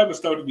all type of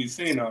stuff to be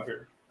seen out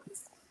here.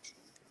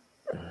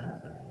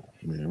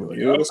 Man,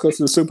 let's go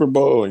to the Super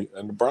Bowl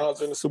and the Browns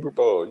in the Super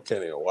Bowl. You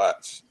can't even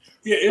watch.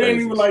 Yeah, it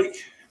ain't even like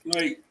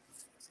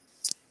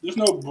there's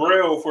no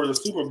braille for the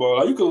Super Bowl.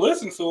 Like, you can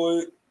listen to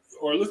it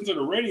or listen to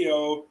the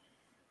radio.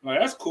 Like,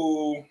 that's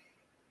cool.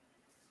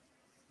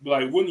 But,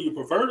 like, wouldn't you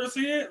prefer to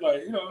see it?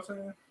 Like, you know what I'm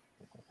saying?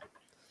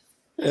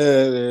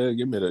 Yeah,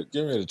 give me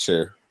the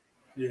chair.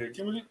 Yeah,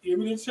 give me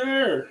the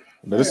chair.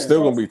 But it's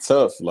still gonna be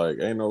tough. Like,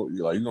 ain't no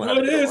like you're gonna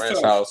have to get a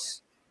ranch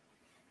house.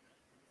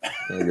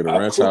 You're gonna get a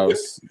ranch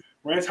house.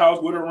 Ranch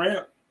house with a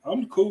ramp.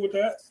 I'm cool with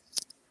that.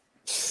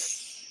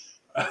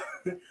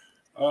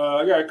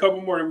 I got a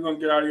couple more that we're gonna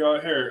get out of y'all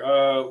hair.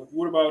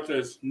 What about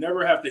this?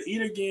 Never have to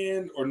eat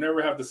again or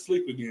never have to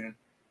sleep again?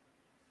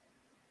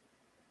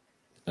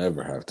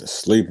 Never have to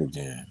sleep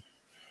again.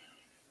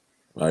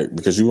 Like,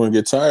 because you won't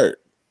get tired.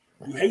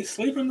 You hate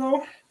sleeping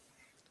though?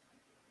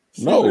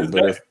 No,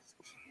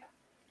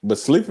 but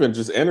sleeping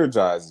just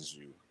energizes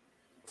you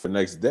for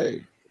next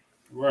day.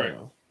 Right. You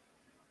know?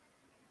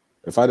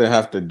 if I didn't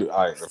have to do,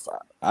 if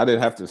I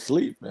didn't have to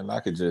sleep, and I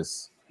could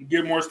just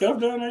get more stuff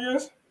done, I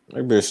guess.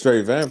 I'd be a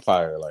straight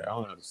vampire. Like I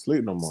don't have to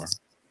sleep no more.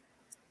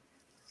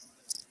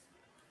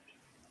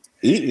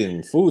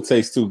 Eating food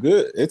tastes too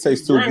good. It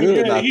tastes too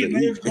good not to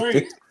eating eat. is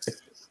great.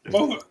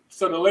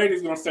 So the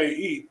lady's gonna say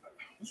eat.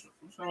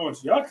 What's wrong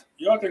with you?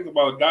 Y'all think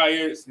about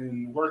diets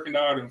and working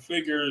out and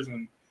figures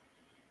and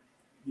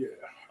yeah,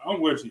 I'm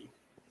with you.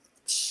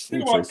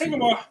 Think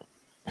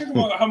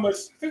about how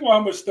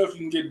much stuff you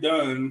can get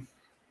done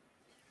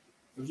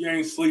if you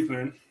ain't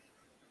sleeping.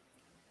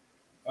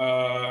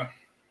 Yeah,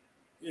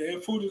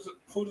 food is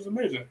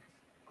amazing.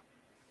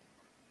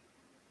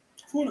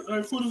 Food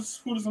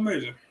is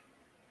amazing.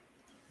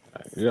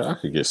 Yeah, I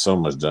could get so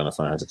much done if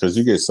I had to, because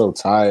you get so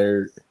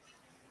tired.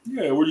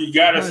 Yeah, where you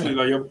gotta sleep,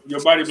 like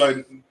your body,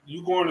 like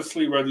you going to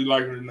sleep whether you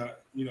like it or not.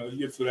 You know, you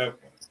get to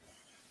that point.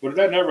 But if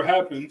that never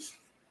happens,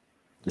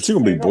 but you're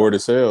gonna be bored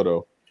as hell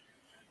though.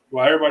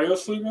 While everybody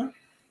else sleeping?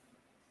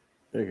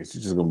 Yeah, because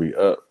you're just gonna be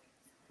up,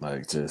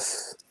 like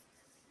just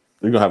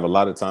you're gonna have a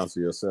lot of time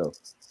for yourself.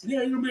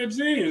 Yeah, you're gonna be a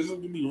genius. You're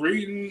gonna be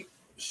reading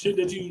shit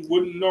that you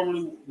wouldn't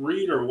normally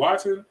read or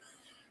watching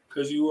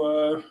because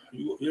you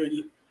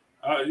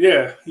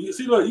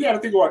see, look, you got to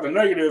think about the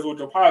negatives with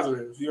the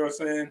positives. You know what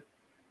I'm saying?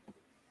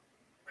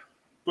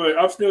 But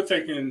I'm still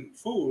taking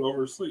food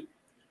over sleep.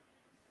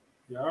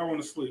 Yeah, I don't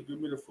want to sleep.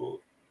 Give me the food.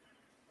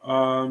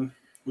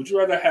 Would you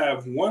rather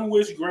have one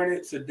wish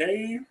granted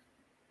today,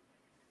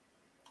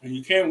 and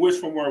you can't wish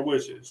for more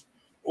wishes,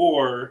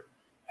 or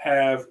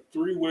have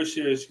 3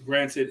 wishes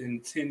granted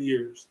in 10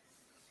 years?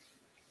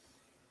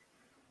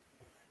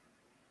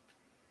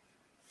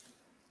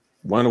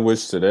 One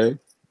wish today,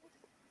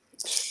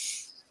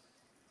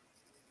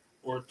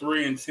 or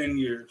 3 in 10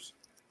 years?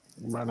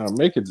 You might not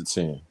make it to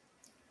 10.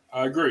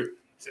 I agree.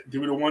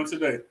 Give me the one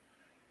today.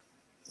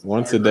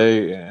 One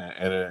today,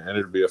 and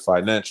it'll be a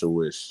financial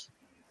wish.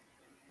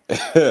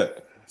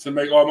 To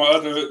make all my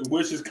other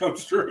wishes come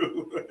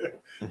true.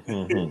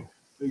 Mm-hmm.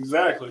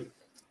 Exactly.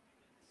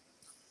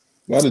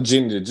 Well, the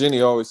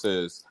genie always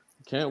says,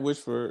 you can't wish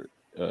for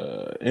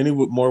any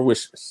more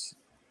wishes.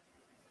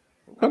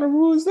 What kind of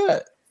rule is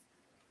that?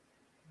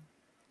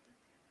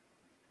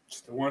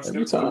 Just the one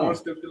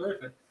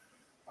stipulation.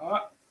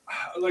 I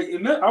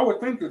would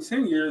think the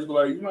 10 years, but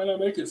like you might not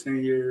make it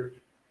 10 years.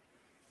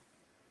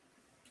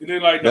 And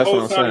then like the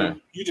whole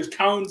time you just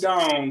count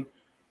down,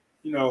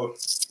 you know,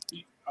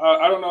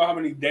 I don't know how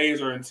many days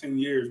are in 10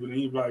 years, but then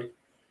you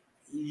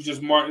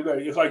just mark, like,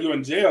 it's like you're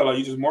in jail, like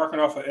you just marking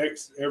off an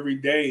X every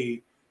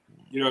day,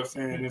 you know what I'm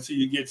saying, until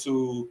you get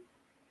to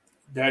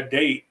that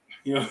date,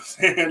 you know what I'm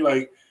saying?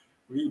 Like,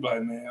 you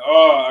like, man,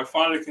 I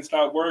finally can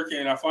stop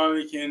working, I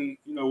finally can,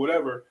 you know,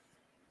 whatever.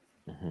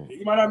 Mm-hmm.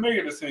 You might not make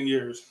it to 10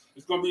 years.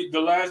 It's gonna be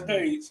the last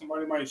day,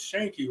 somebody might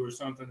shank you or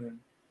something, and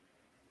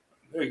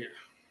nigga,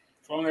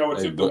 if only I would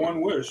take the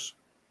one wish.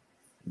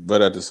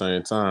 But at the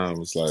same time,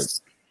 it's like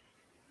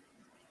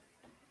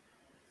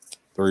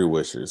 3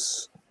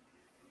 wishes.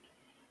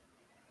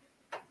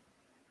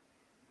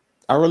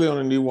 I really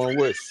only need one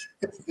wish.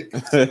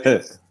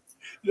 That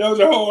was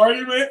a whole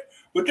argument.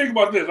 But think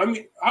about this. I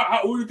mean,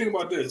 what do you think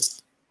about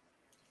this?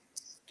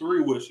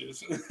 3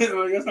 wishes.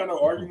 Like, that's not no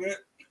argument.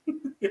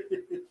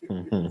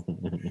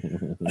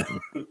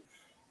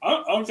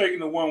 I'm taking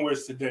the one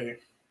wish today.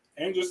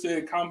 Angel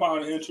said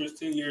compound interest,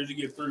 10 years, you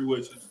get 3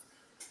 wishes.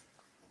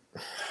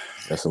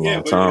 That's a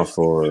long time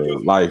for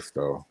life,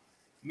 though.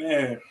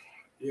 Man,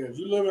 yeah, 10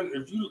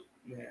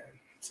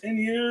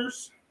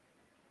 years,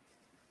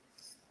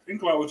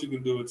 think about what you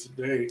can do with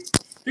today.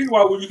 Think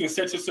about what you can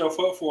set yourself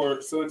up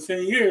for. So in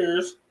 10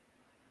 years,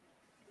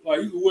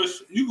 like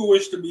you could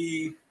wish to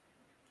be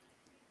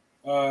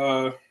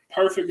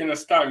perfect in the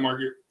stock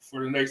market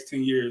for the next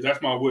 10 years.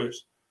 That's my wish.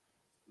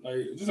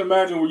 Like, just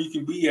imagine where you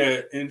can be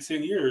at in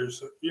 10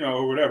 years, you know,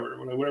 or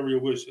whatever your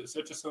wish is.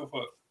 Set yourself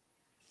up.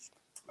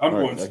 I'm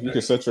going to. You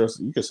can set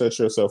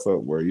yourself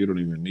up where you don't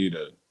even need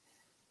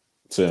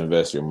to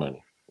invest your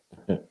money.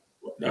 That's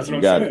what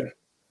I'm saying.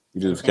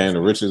 You just became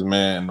the richest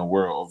man in the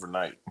world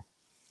overnight,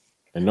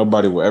 and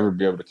nobody will ever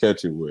be able to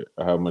catch you with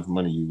how much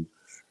money you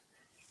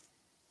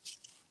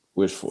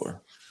wish for.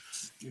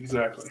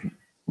 Exactly.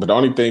 But the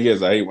only thing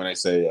is, I hate when they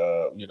say,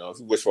 you know, if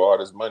you wish for all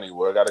this money,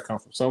 well, it got to come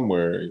from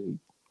somewhere. And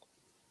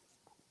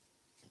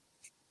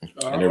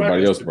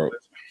everybody else broke.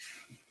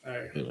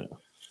 Right. Yeah.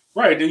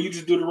 Right. Then you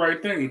just do the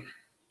right thing.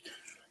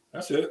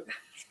 That's it.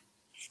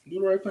 Do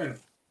the right thing.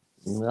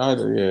 I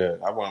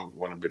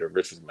want to be the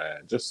richest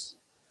man. Just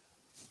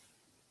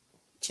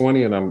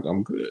 20 and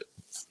I'm good.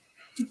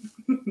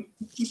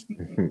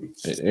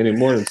 Any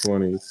more than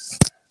 20.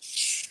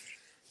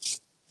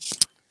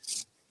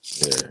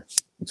 Yeah.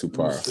 I'm too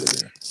powerful.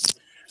 Yeah.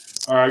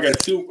 All right, I got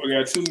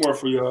two more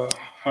for y'all.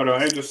 Hold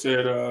on. Angel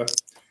said,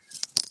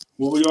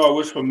 will we all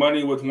wish for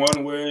money with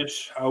one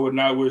wish? I would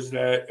not wish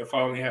that if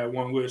I only had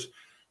one wish.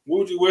 What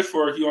would you wish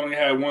for if you only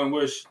had one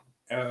wish,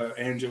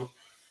 Angel?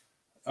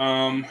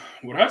 I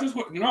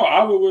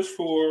would wish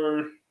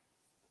for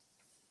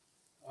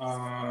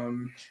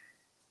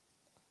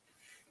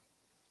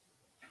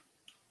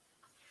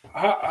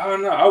I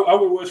don't know. I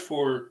would wish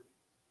for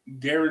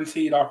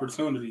guaranteed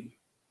opportunity.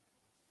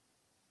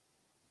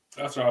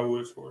 That's what I would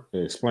wish for.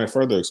 Yeah, explain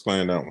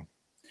that one.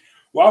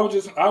 Well,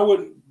 if,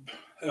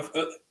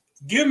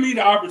 give me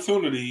the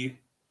opportunity,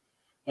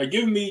 like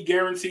give me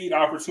guaranteed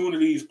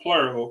opportunities,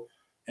 plural,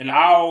 and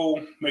I'll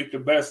make the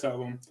best of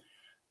them.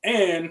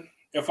 And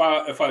if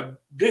I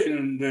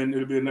didn't, then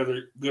it'll be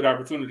another good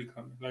opportunity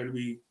coming. Like it'll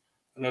be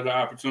another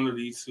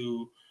opportunity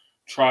to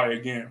try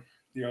again.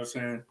 You know what I'm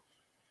saying?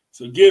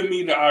 So give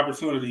me the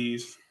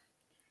opportunities.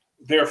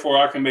 Therefore,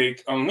 I can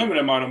make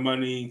unlimited amount of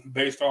money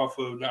based off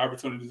of the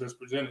opportunities that's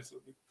presented to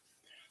me.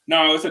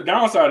 Now, it's a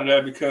downside of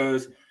that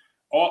because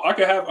I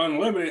could have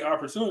unlimited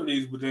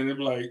opportunities, but then it'd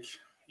be like,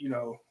 you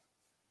know,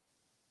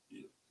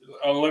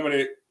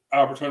 unlimited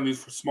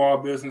opportunities for small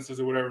businesses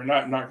or whatever.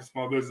 Not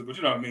small business, but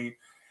you know what I mean.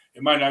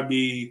 It might not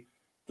be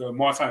the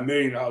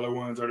multi-million-dollar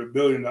ones or the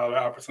billion-dollar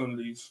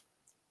opportunities.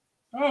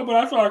 Oh, but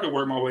I feel like I could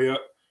work my way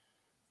up.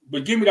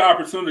 But give me the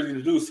opportunity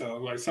to do so.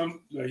 Like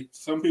some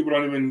people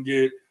don't even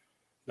get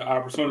the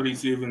opportunity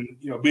to even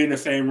be in the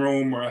same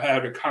room or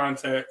have the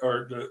contact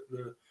or the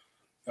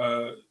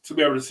to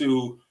be able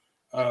to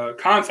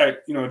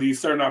contact these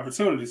certain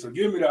opportunities. So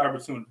give me the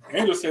opportunity.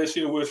 Angel says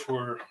she'll wish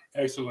for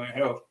excellent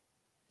health.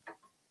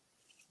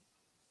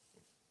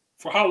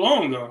 For how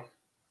long though?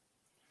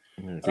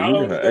 Yeah, how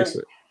long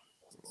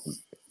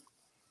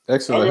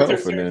excellent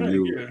health,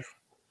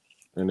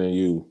 and then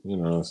you know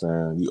what I'm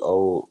saying, you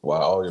old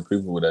while all your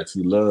people that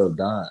you love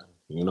dying.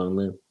 You know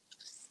what I mean?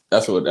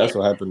 That's what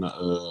happened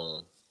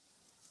to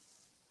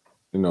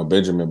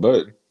Benjamin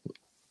Button.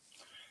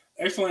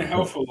 Excellent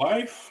health for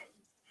life.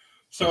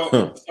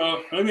 So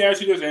let me ask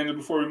you this, Andrew,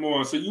 before we move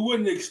on. So you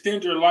wouldn't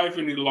extend your life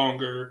any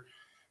longer,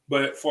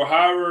 but for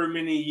however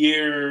many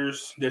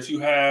years that you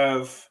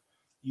have,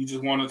 you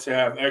just wanted to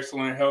have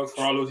excellent health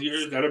for all those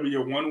years? That'll be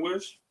your one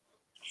wish?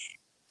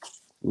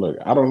 Look,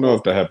 I don't know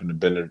if that happened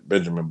to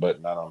Benjamin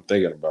Button. I'm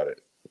thinking about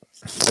it.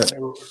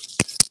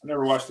 I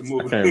never watched the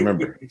movie. I can't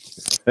remember.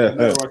 I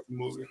never watched the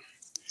movie.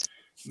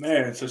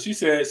 Man, so she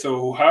said,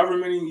 so however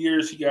many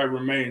years she got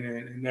remaining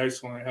in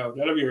excellent health,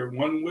 that'll be her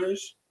one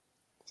wish?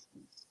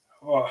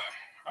 Oh,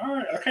 all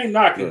right. I can't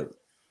knock it.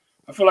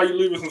 I feel like you're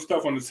leaving some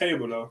stuff on the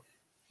table, though.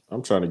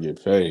 I'm trying to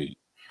get paid.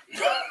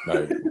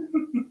 Like,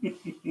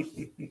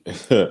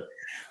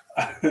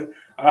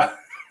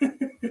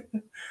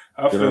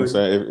 you know what I'm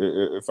saying?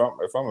 If I'm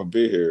gonna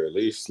be here, at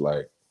least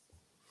like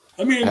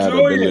I mean, have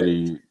enjoy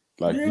ability. It.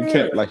 Like you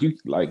can't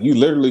you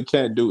literally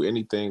can't do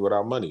anything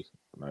without money.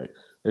 Like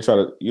they try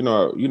to you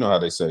know how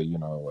they say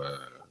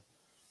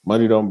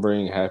money don't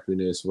bring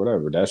happiness,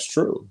 whatever. That's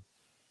true,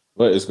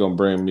 but it's gonna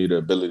bring me the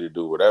ability to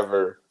do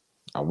whatever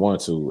I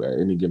want to at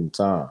any given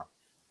time.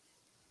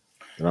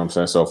 You know what I'm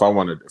saying? So if I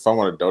want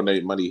to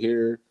donate money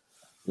here,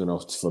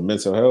 for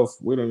mental health,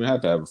 we don't even have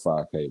to have a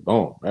 5K.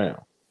 Boom, bam.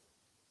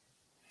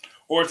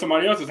 Or if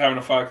somebody else is having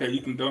a 5K,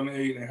 you can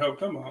donate and help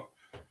them out.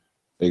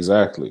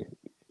 Exactly.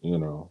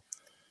 Yeah.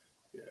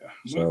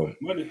 So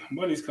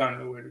money's kind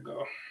of the way to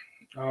go.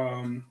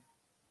 All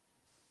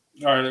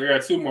right, I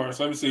got two more.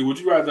 So let me see. Would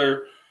you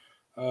rather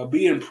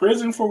be in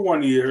prison for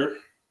 1 year?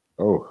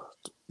 Oh,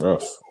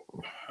 rough.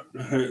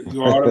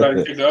 You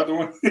automatically take the other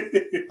one?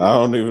 I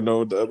don't even know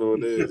what the other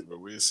one is, but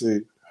we'll see.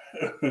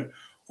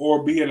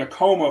 Or be in a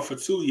coma for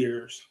 2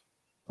 years.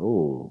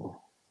 Oh.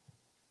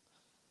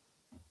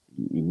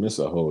 You miss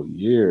a whole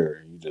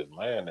year and you just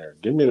laying there.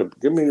 Give me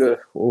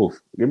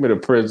the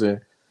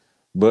prison.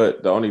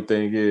 But the only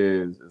thing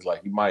is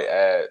like you might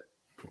add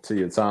to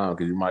your time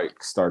because you might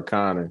start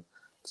kind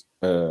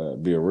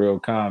of be a real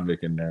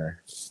convict in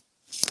there.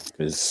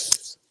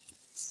 Because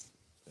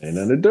ain't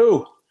nothing to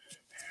do.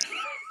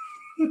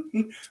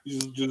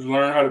 just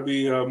learn how to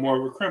be more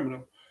of a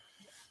criminal.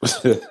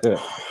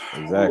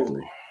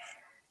 Exactly.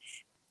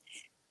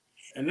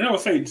 And then I would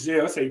say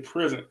jail, I say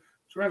prison.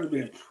 I'd rather be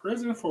in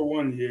prison for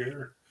 1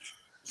 year.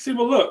 See,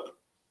 but look.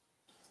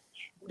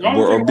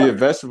 Or be a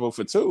vegetable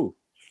for 2.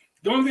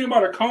 The only thing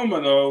about a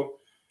coma, though,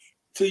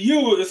 to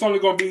you, it's only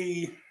going to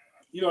be,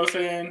 you know what I'm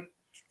saying?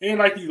 It ain't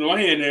like you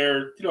laying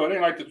there, it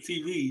ain't like the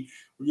TV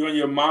where you're in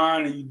your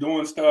mind and you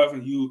doing stuff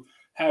and you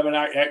having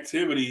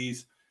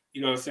activities,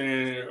 you know what I'm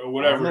saying, or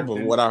whatever. I know,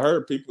 but what I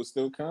heard, people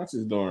still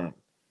conscious during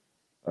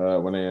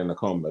when they're in the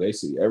coma. They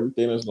see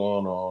everything that's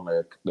going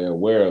on. They're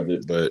aware of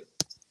it, but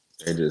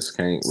they just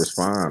can't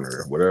respond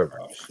or whatever.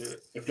 Oh,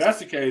 shit. If that's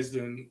the case,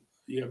 then,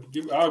 yeah,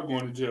 I'll go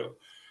into jail.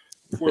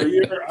 For a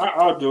year,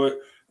 I'll do it.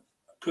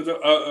 Because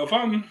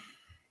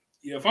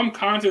if I'm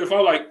conscious, if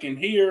I can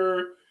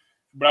hear,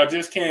 but I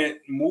just can't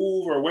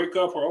move or wake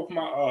up or open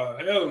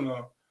my hell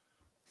no,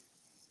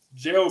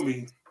 jail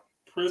me,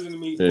 prison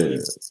me,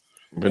 please.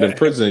 Yeah. But in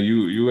prison,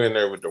 you in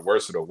there with the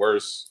worst of the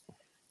worst.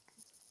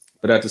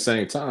 But at the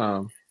same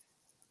time,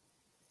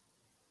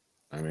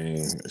 I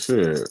mean,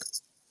 sure,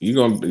 you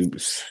gonna be.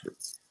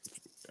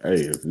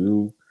 Hey,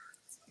 we'll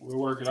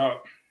work it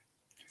out.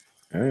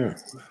 Yeah.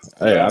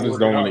 Hey, I just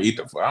don't want to eat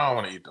the. I don't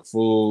want to eat the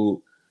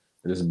food.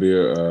 Just be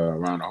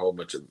around a whole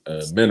bunch of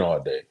men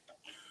all day.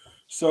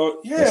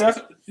 So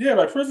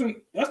like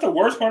prison. That's the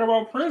worst part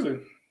about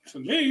prison. To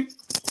me,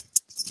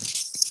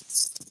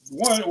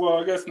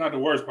 well, I guess not the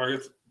worst part.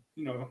 It's,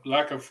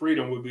 lack of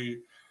freedom would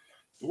be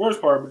the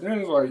worst part. But then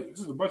it's like, this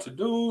is a bunch of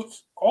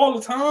dudes all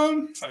the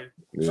time. Like,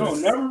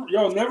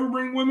 y'all never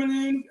bring women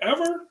in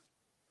ever.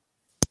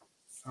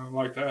 I don't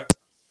like that.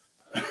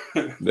 I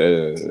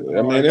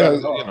mean, it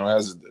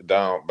has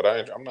down, but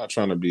I'm not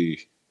trying to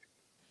be.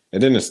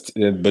 And then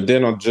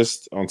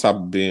on top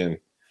of being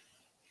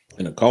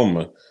in a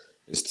coma,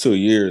 it's 2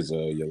 years of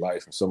your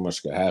life, and so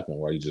much could happen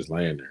while you just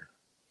laying there.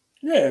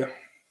 Yeah,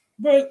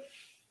 but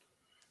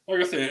like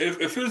I said,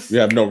 if it's you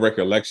have no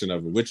recollection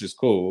of it, which is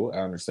cool. I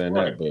understand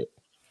that, but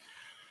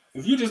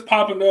if you just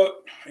popping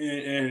up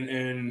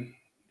and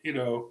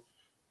you're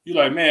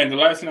like, man, the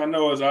last thing I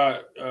know is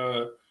I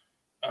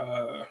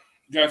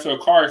got into a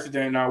car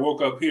accident and I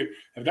woke up here.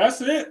 If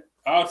that's it,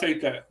 I'll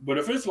take that. But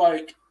if it's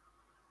like,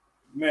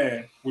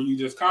 man, were you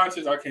just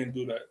conscious? I can't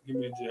do that. Give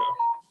me a jail.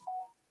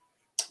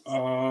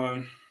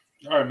 All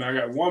right, man. I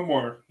got one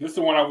more. This is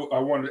the one I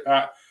wanted.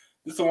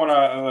 This is the one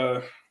I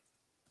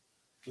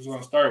was going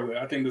to start with.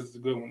 I think this is a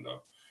good one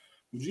though.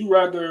 Would you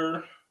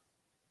rather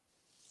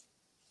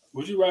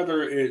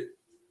it?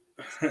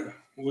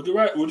 would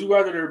you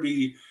rather there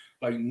be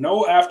like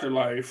no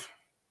afterlife,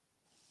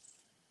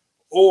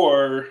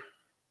 or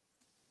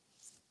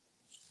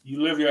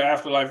you live your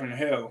afterlife in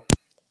hell?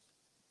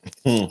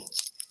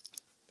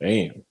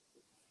 Damn.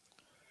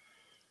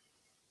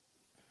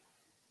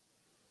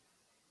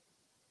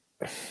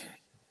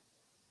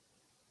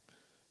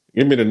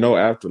 Give me the no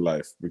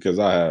afterlife, because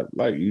I have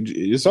like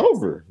it's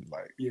over.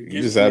 Like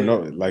you just have no,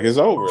 like it's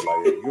over.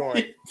 Like you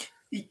ain't.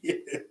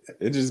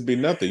 It just be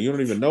nothing. You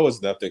don't even know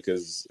it's nothing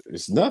because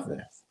it's nothing.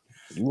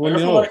 You won't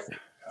know.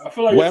 I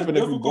feel like what happened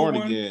if you're born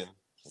again?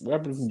 What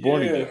happened if you're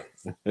born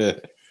again?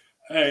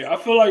 Hey, I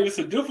feel like it's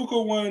a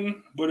difficult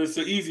one, but it's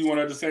an easy one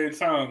at the same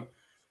time.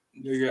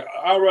 Nigga,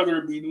 I'd rather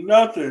it be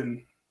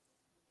nothing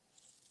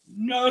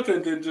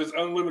than just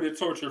unlimited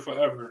torture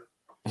forever.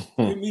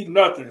 Give me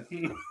nothing.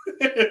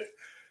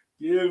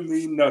 Give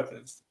me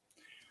nothing.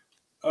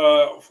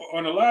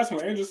 On the last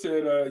one, Angel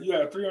said you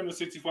have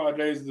 365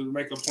 days to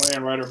make a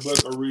plan, write a book,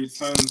 or read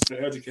tons to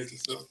educate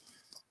yourself.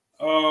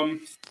 All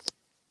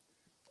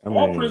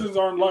prisons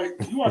aren't like,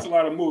 you watch a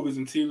lot of movies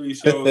and TV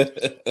shows.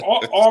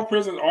 all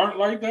prisons aren't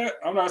like that.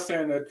 I'm not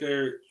saying that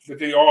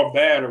they all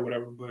bad or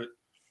whatever, but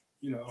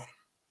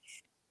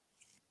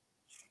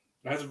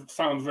that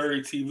sounds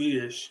very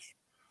TV-ish.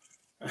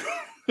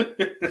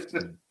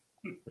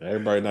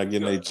 Everybody not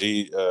getting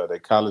their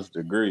college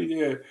degree.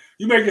 Yeah,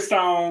 you make it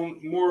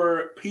sound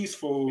more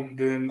peaceful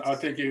than I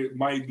think it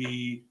might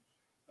be.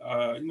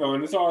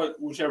 And it's all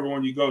whichever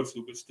one you go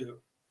to, but still.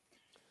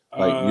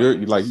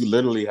 Like you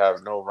literally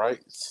have no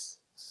rights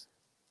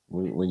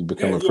when you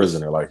become a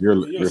prisoner. Like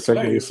you're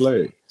technically a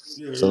slave.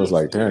 Yeah, so it's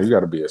like, damn, you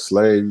got to be a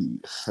slave.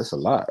 That's a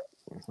lot.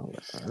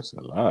 That's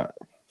a lot.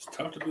 It's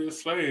tough to be a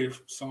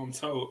slave, so I'm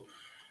told.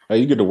 Hey,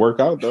 you get to work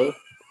out though.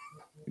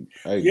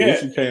 Hey,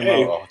 you came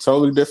out a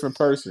totally different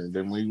person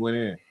than when you went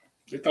in.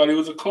 They thought he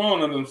was a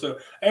clone of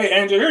themselves. Hey,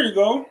 Angel, here you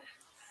go.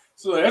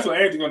 So that's what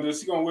Angel's gonna do.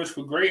 She's gonna wish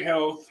for great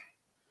health,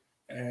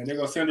 and they're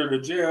gonna send her to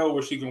jail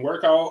where she can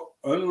work out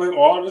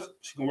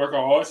she can work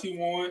out all she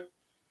wants.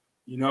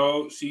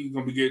 She's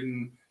gonna be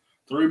getting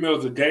 3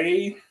 meals a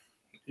day.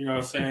 You know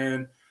what I'm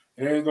saying?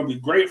 And it's gonna be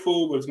great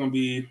food, but it's gonna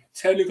be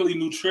technically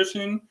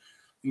nutrition.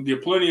 You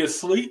get plenty of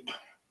sleep.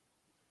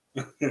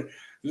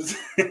 This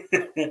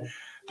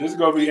is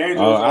gonna be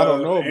Angel's. I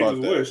don't know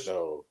about that wish.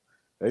 though,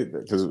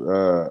 because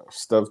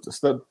stuff,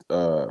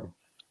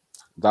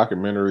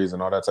 documentaries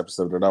and all that type of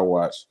stuff that I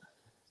watch,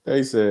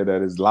 they said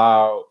that it's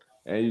loud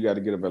and you got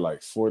to get up at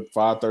like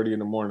 5:30 in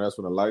the morning. That's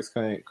when the lights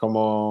can't come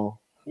on.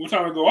 What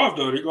time they go off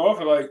though? They go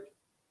off at like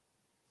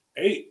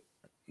 8,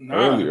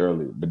 9.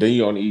 Early. But then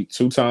you only eat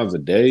 2 times a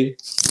day.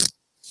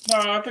 No,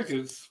 I think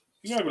you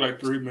gotta be like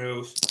 3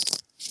 meals.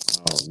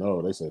 I don't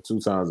know. They said 2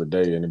 times a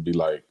day, and it'd be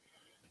like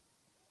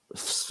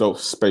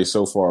spaced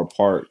so far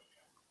apart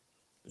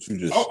that you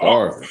just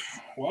starve.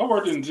 Well, I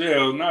worked in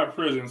jail, not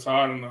prison, so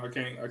I don't know. I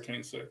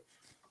can't say.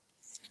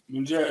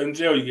 In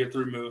jail, you get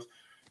 3 meals.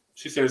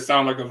 She said it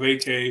sounded like a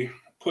vacay.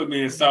 Put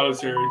me in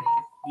solitary.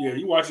 Yeah,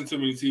 you watching too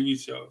many TV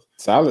shows.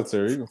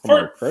 Solitary, you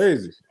can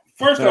crazy.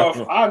 First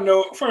off, I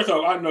know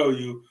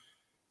you.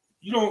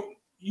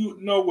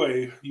 No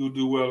way you'll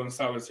do well in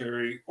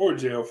solitary or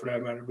jail for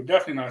that matter, but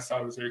definitely not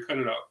solitary. Cut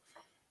it out.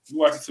 You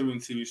watching too many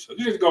TV shows.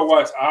 You need to go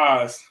watch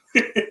Oz.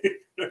 Go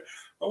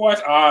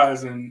watch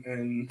Oz and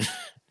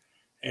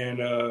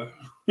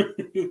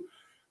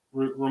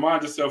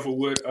remind yourself of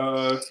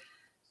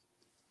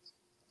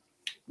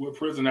what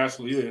prison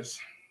actually is.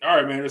 All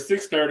right, man. It's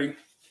 6:30.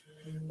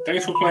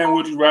 Thanks for playing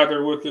Would You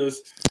Rather with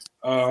us.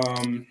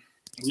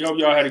 We hope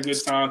y'all had a good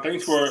time.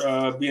 Thanks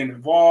for being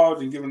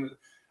involved and giving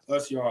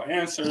us y'all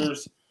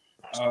answers.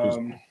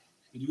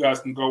 You guys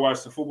can go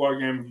watch the football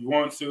game if you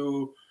want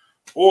to,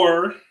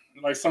 or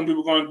like some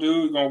people going to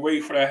do, you're going to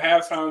wait for that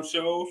halftime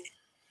show.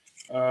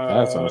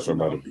 Halftime show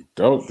about to be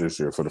dope this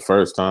year for the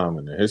first time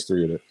in the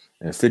history of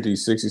in 50,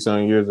 60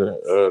 something years of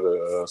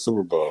the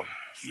Super Bowl.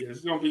 Yeah,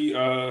 it's going to be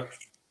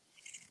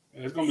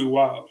It's gonna be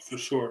wild for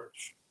sure.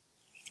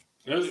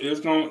 It's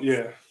gonna,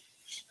 yeah.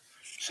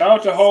 Shout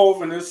out to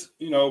Hove and this,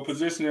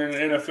 position in the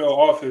NFL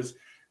office.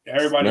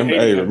 Everybody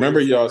hated him. Remember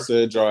y'all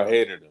said y'all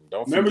hated him.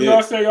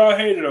 Y'all said y'all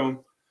hated him.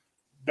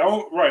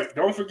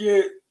 Don't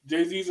forget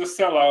Jay-Z's a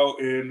sellout,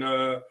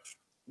 and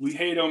we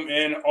hate him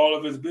and all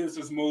of his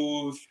business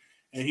moves.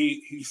 And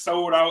he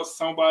sold out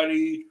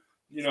somebody,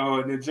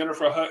 and then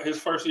his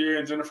first year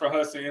in Jennifer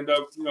Hudson ended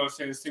up,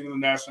 singing the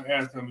national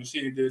anthem, and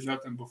she did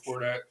nothing before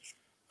that.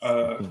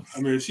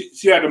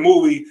 She had the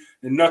movie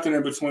and nothing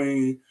in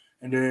between,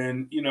 and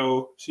then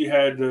she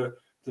had the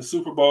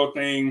Super Bowl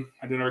thing,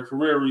 and then her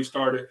career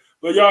restarted.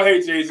 But y'all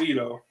hate Jay-Z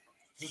though.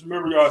 Just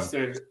remember y'all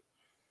said it.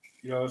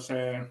 You know what I'm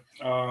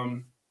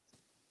saying?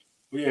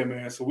 But yeah,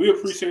 man. So we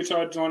appreciate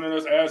y'all joining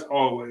us as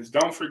always.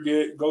 Don't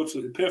forget, go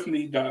to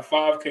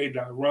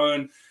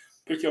epiphany.5k.run,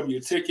 pick up your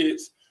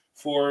tickets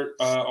for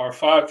our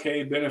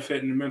 5K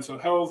benefit in mental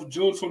health,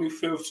 June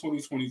 25th,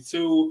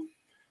 2022.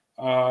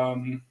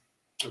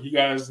 If you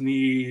guys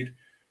need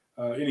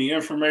any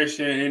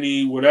information,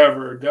 any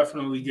whatever,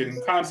 definitely get in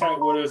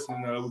contact with us,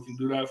 and we can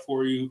do that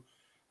for you.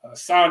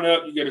 Sign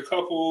up. You get a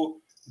couple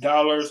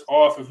dollars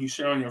off if you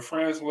share on your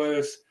friends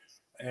list.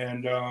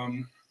 And,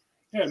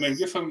 yeah, man,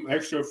 get some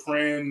extra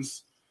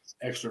friends.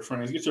 Get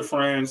your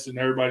friends and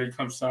everybody to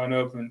come sign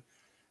up and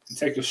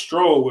take a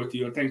stroll with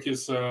you. I think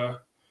it's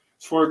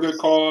for a good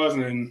cause,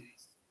 and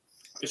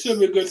it should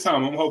be a good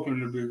time. I'm hoping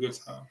it'll be a good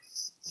time.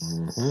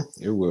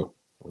 It will.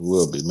 It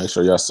will be. Make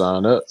sure y'all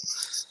sign up.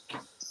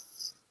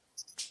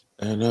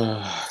 And,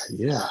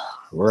 yeah,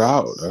 we're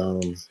out.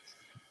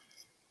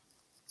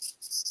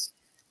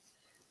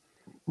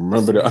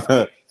 Remember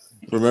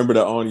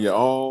to own your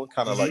own,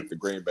 kind of like the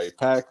Green Bay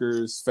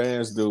Packers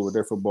fans do with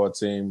their football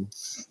team.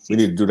 We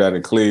need to do that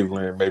in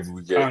Cleveland. Maybe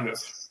we get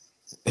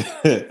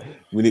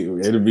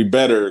it'll be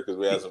better because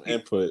we have some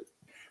input.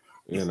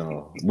 We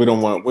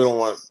don't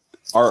want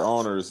our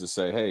owners to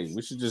say, "Hey,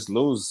 we should just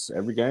lose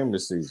every game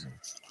this season."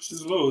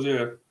 Just lose,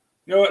 yeah.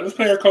 You know what? Let's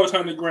pay our coach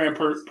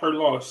 $100,000 per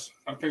loss.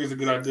 I think it's a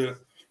good idea.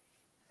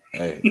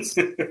 Hey,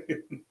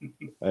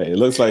 it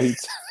looks like he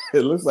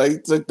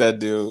took that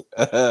deal.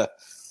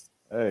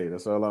 Hey,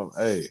 that's all I'm.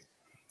 Hey,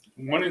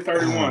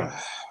 1-31.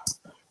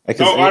 I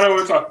don't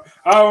want to talk.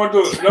 I don't want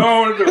to do it. No, I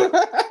want to do it.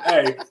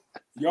 Hey,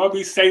 y'all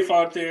be safe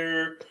out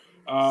there.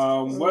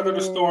 Weather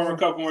the storm a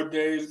couple more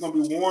days. It's gonna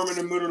be warm in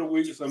the middle of the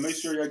week, so make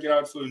sure y'all get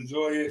out to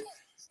enjoy it.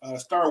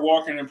 Start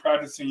walking and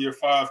practicing your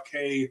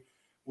 5K.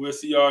 We'll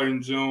see y'all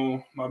in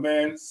June. My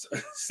man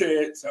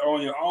said to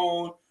own your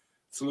own.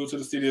 Salute to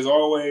the city as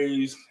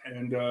always,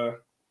 and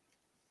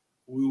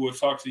we will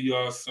talk to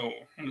y'all soon.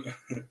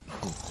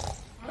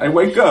 Hey,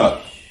 wake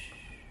up.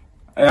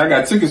 Hey, I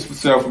got tickets for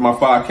sale for my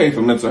 5K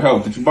for mental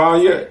health. Did you buy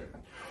them yet?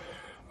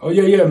 Oh,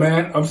 yeah,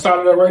 man. I'm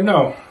signing up right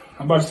now.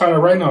 I'm about to sign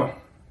up right now.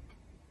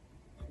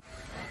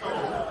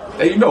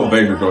 Hey,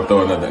 Baker's going to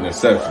throw another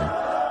interception.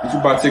 Did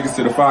you buy tickets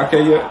to the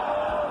 5K yet?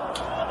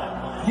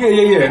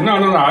 Yeah.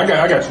 No. I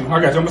got you.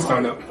 I'm going to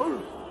sign up.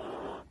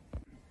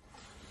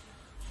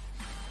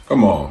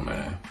 Come on,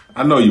 man.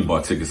 I know you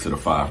bought tickets to the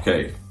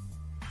 5K.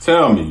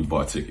 Tell me you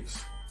bought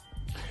tickets.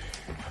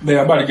 Man,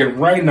 I'm about to get them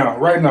right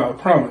now, I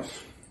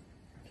promise.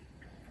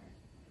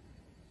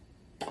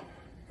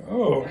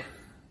 Oh.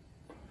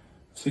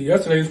 See,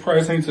 yesterday's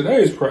price ain't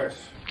today's price.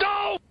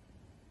 No!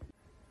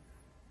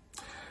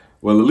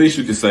 Well, at least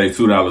you can save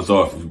 $2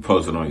 off if you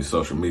post it on your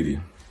social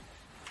media.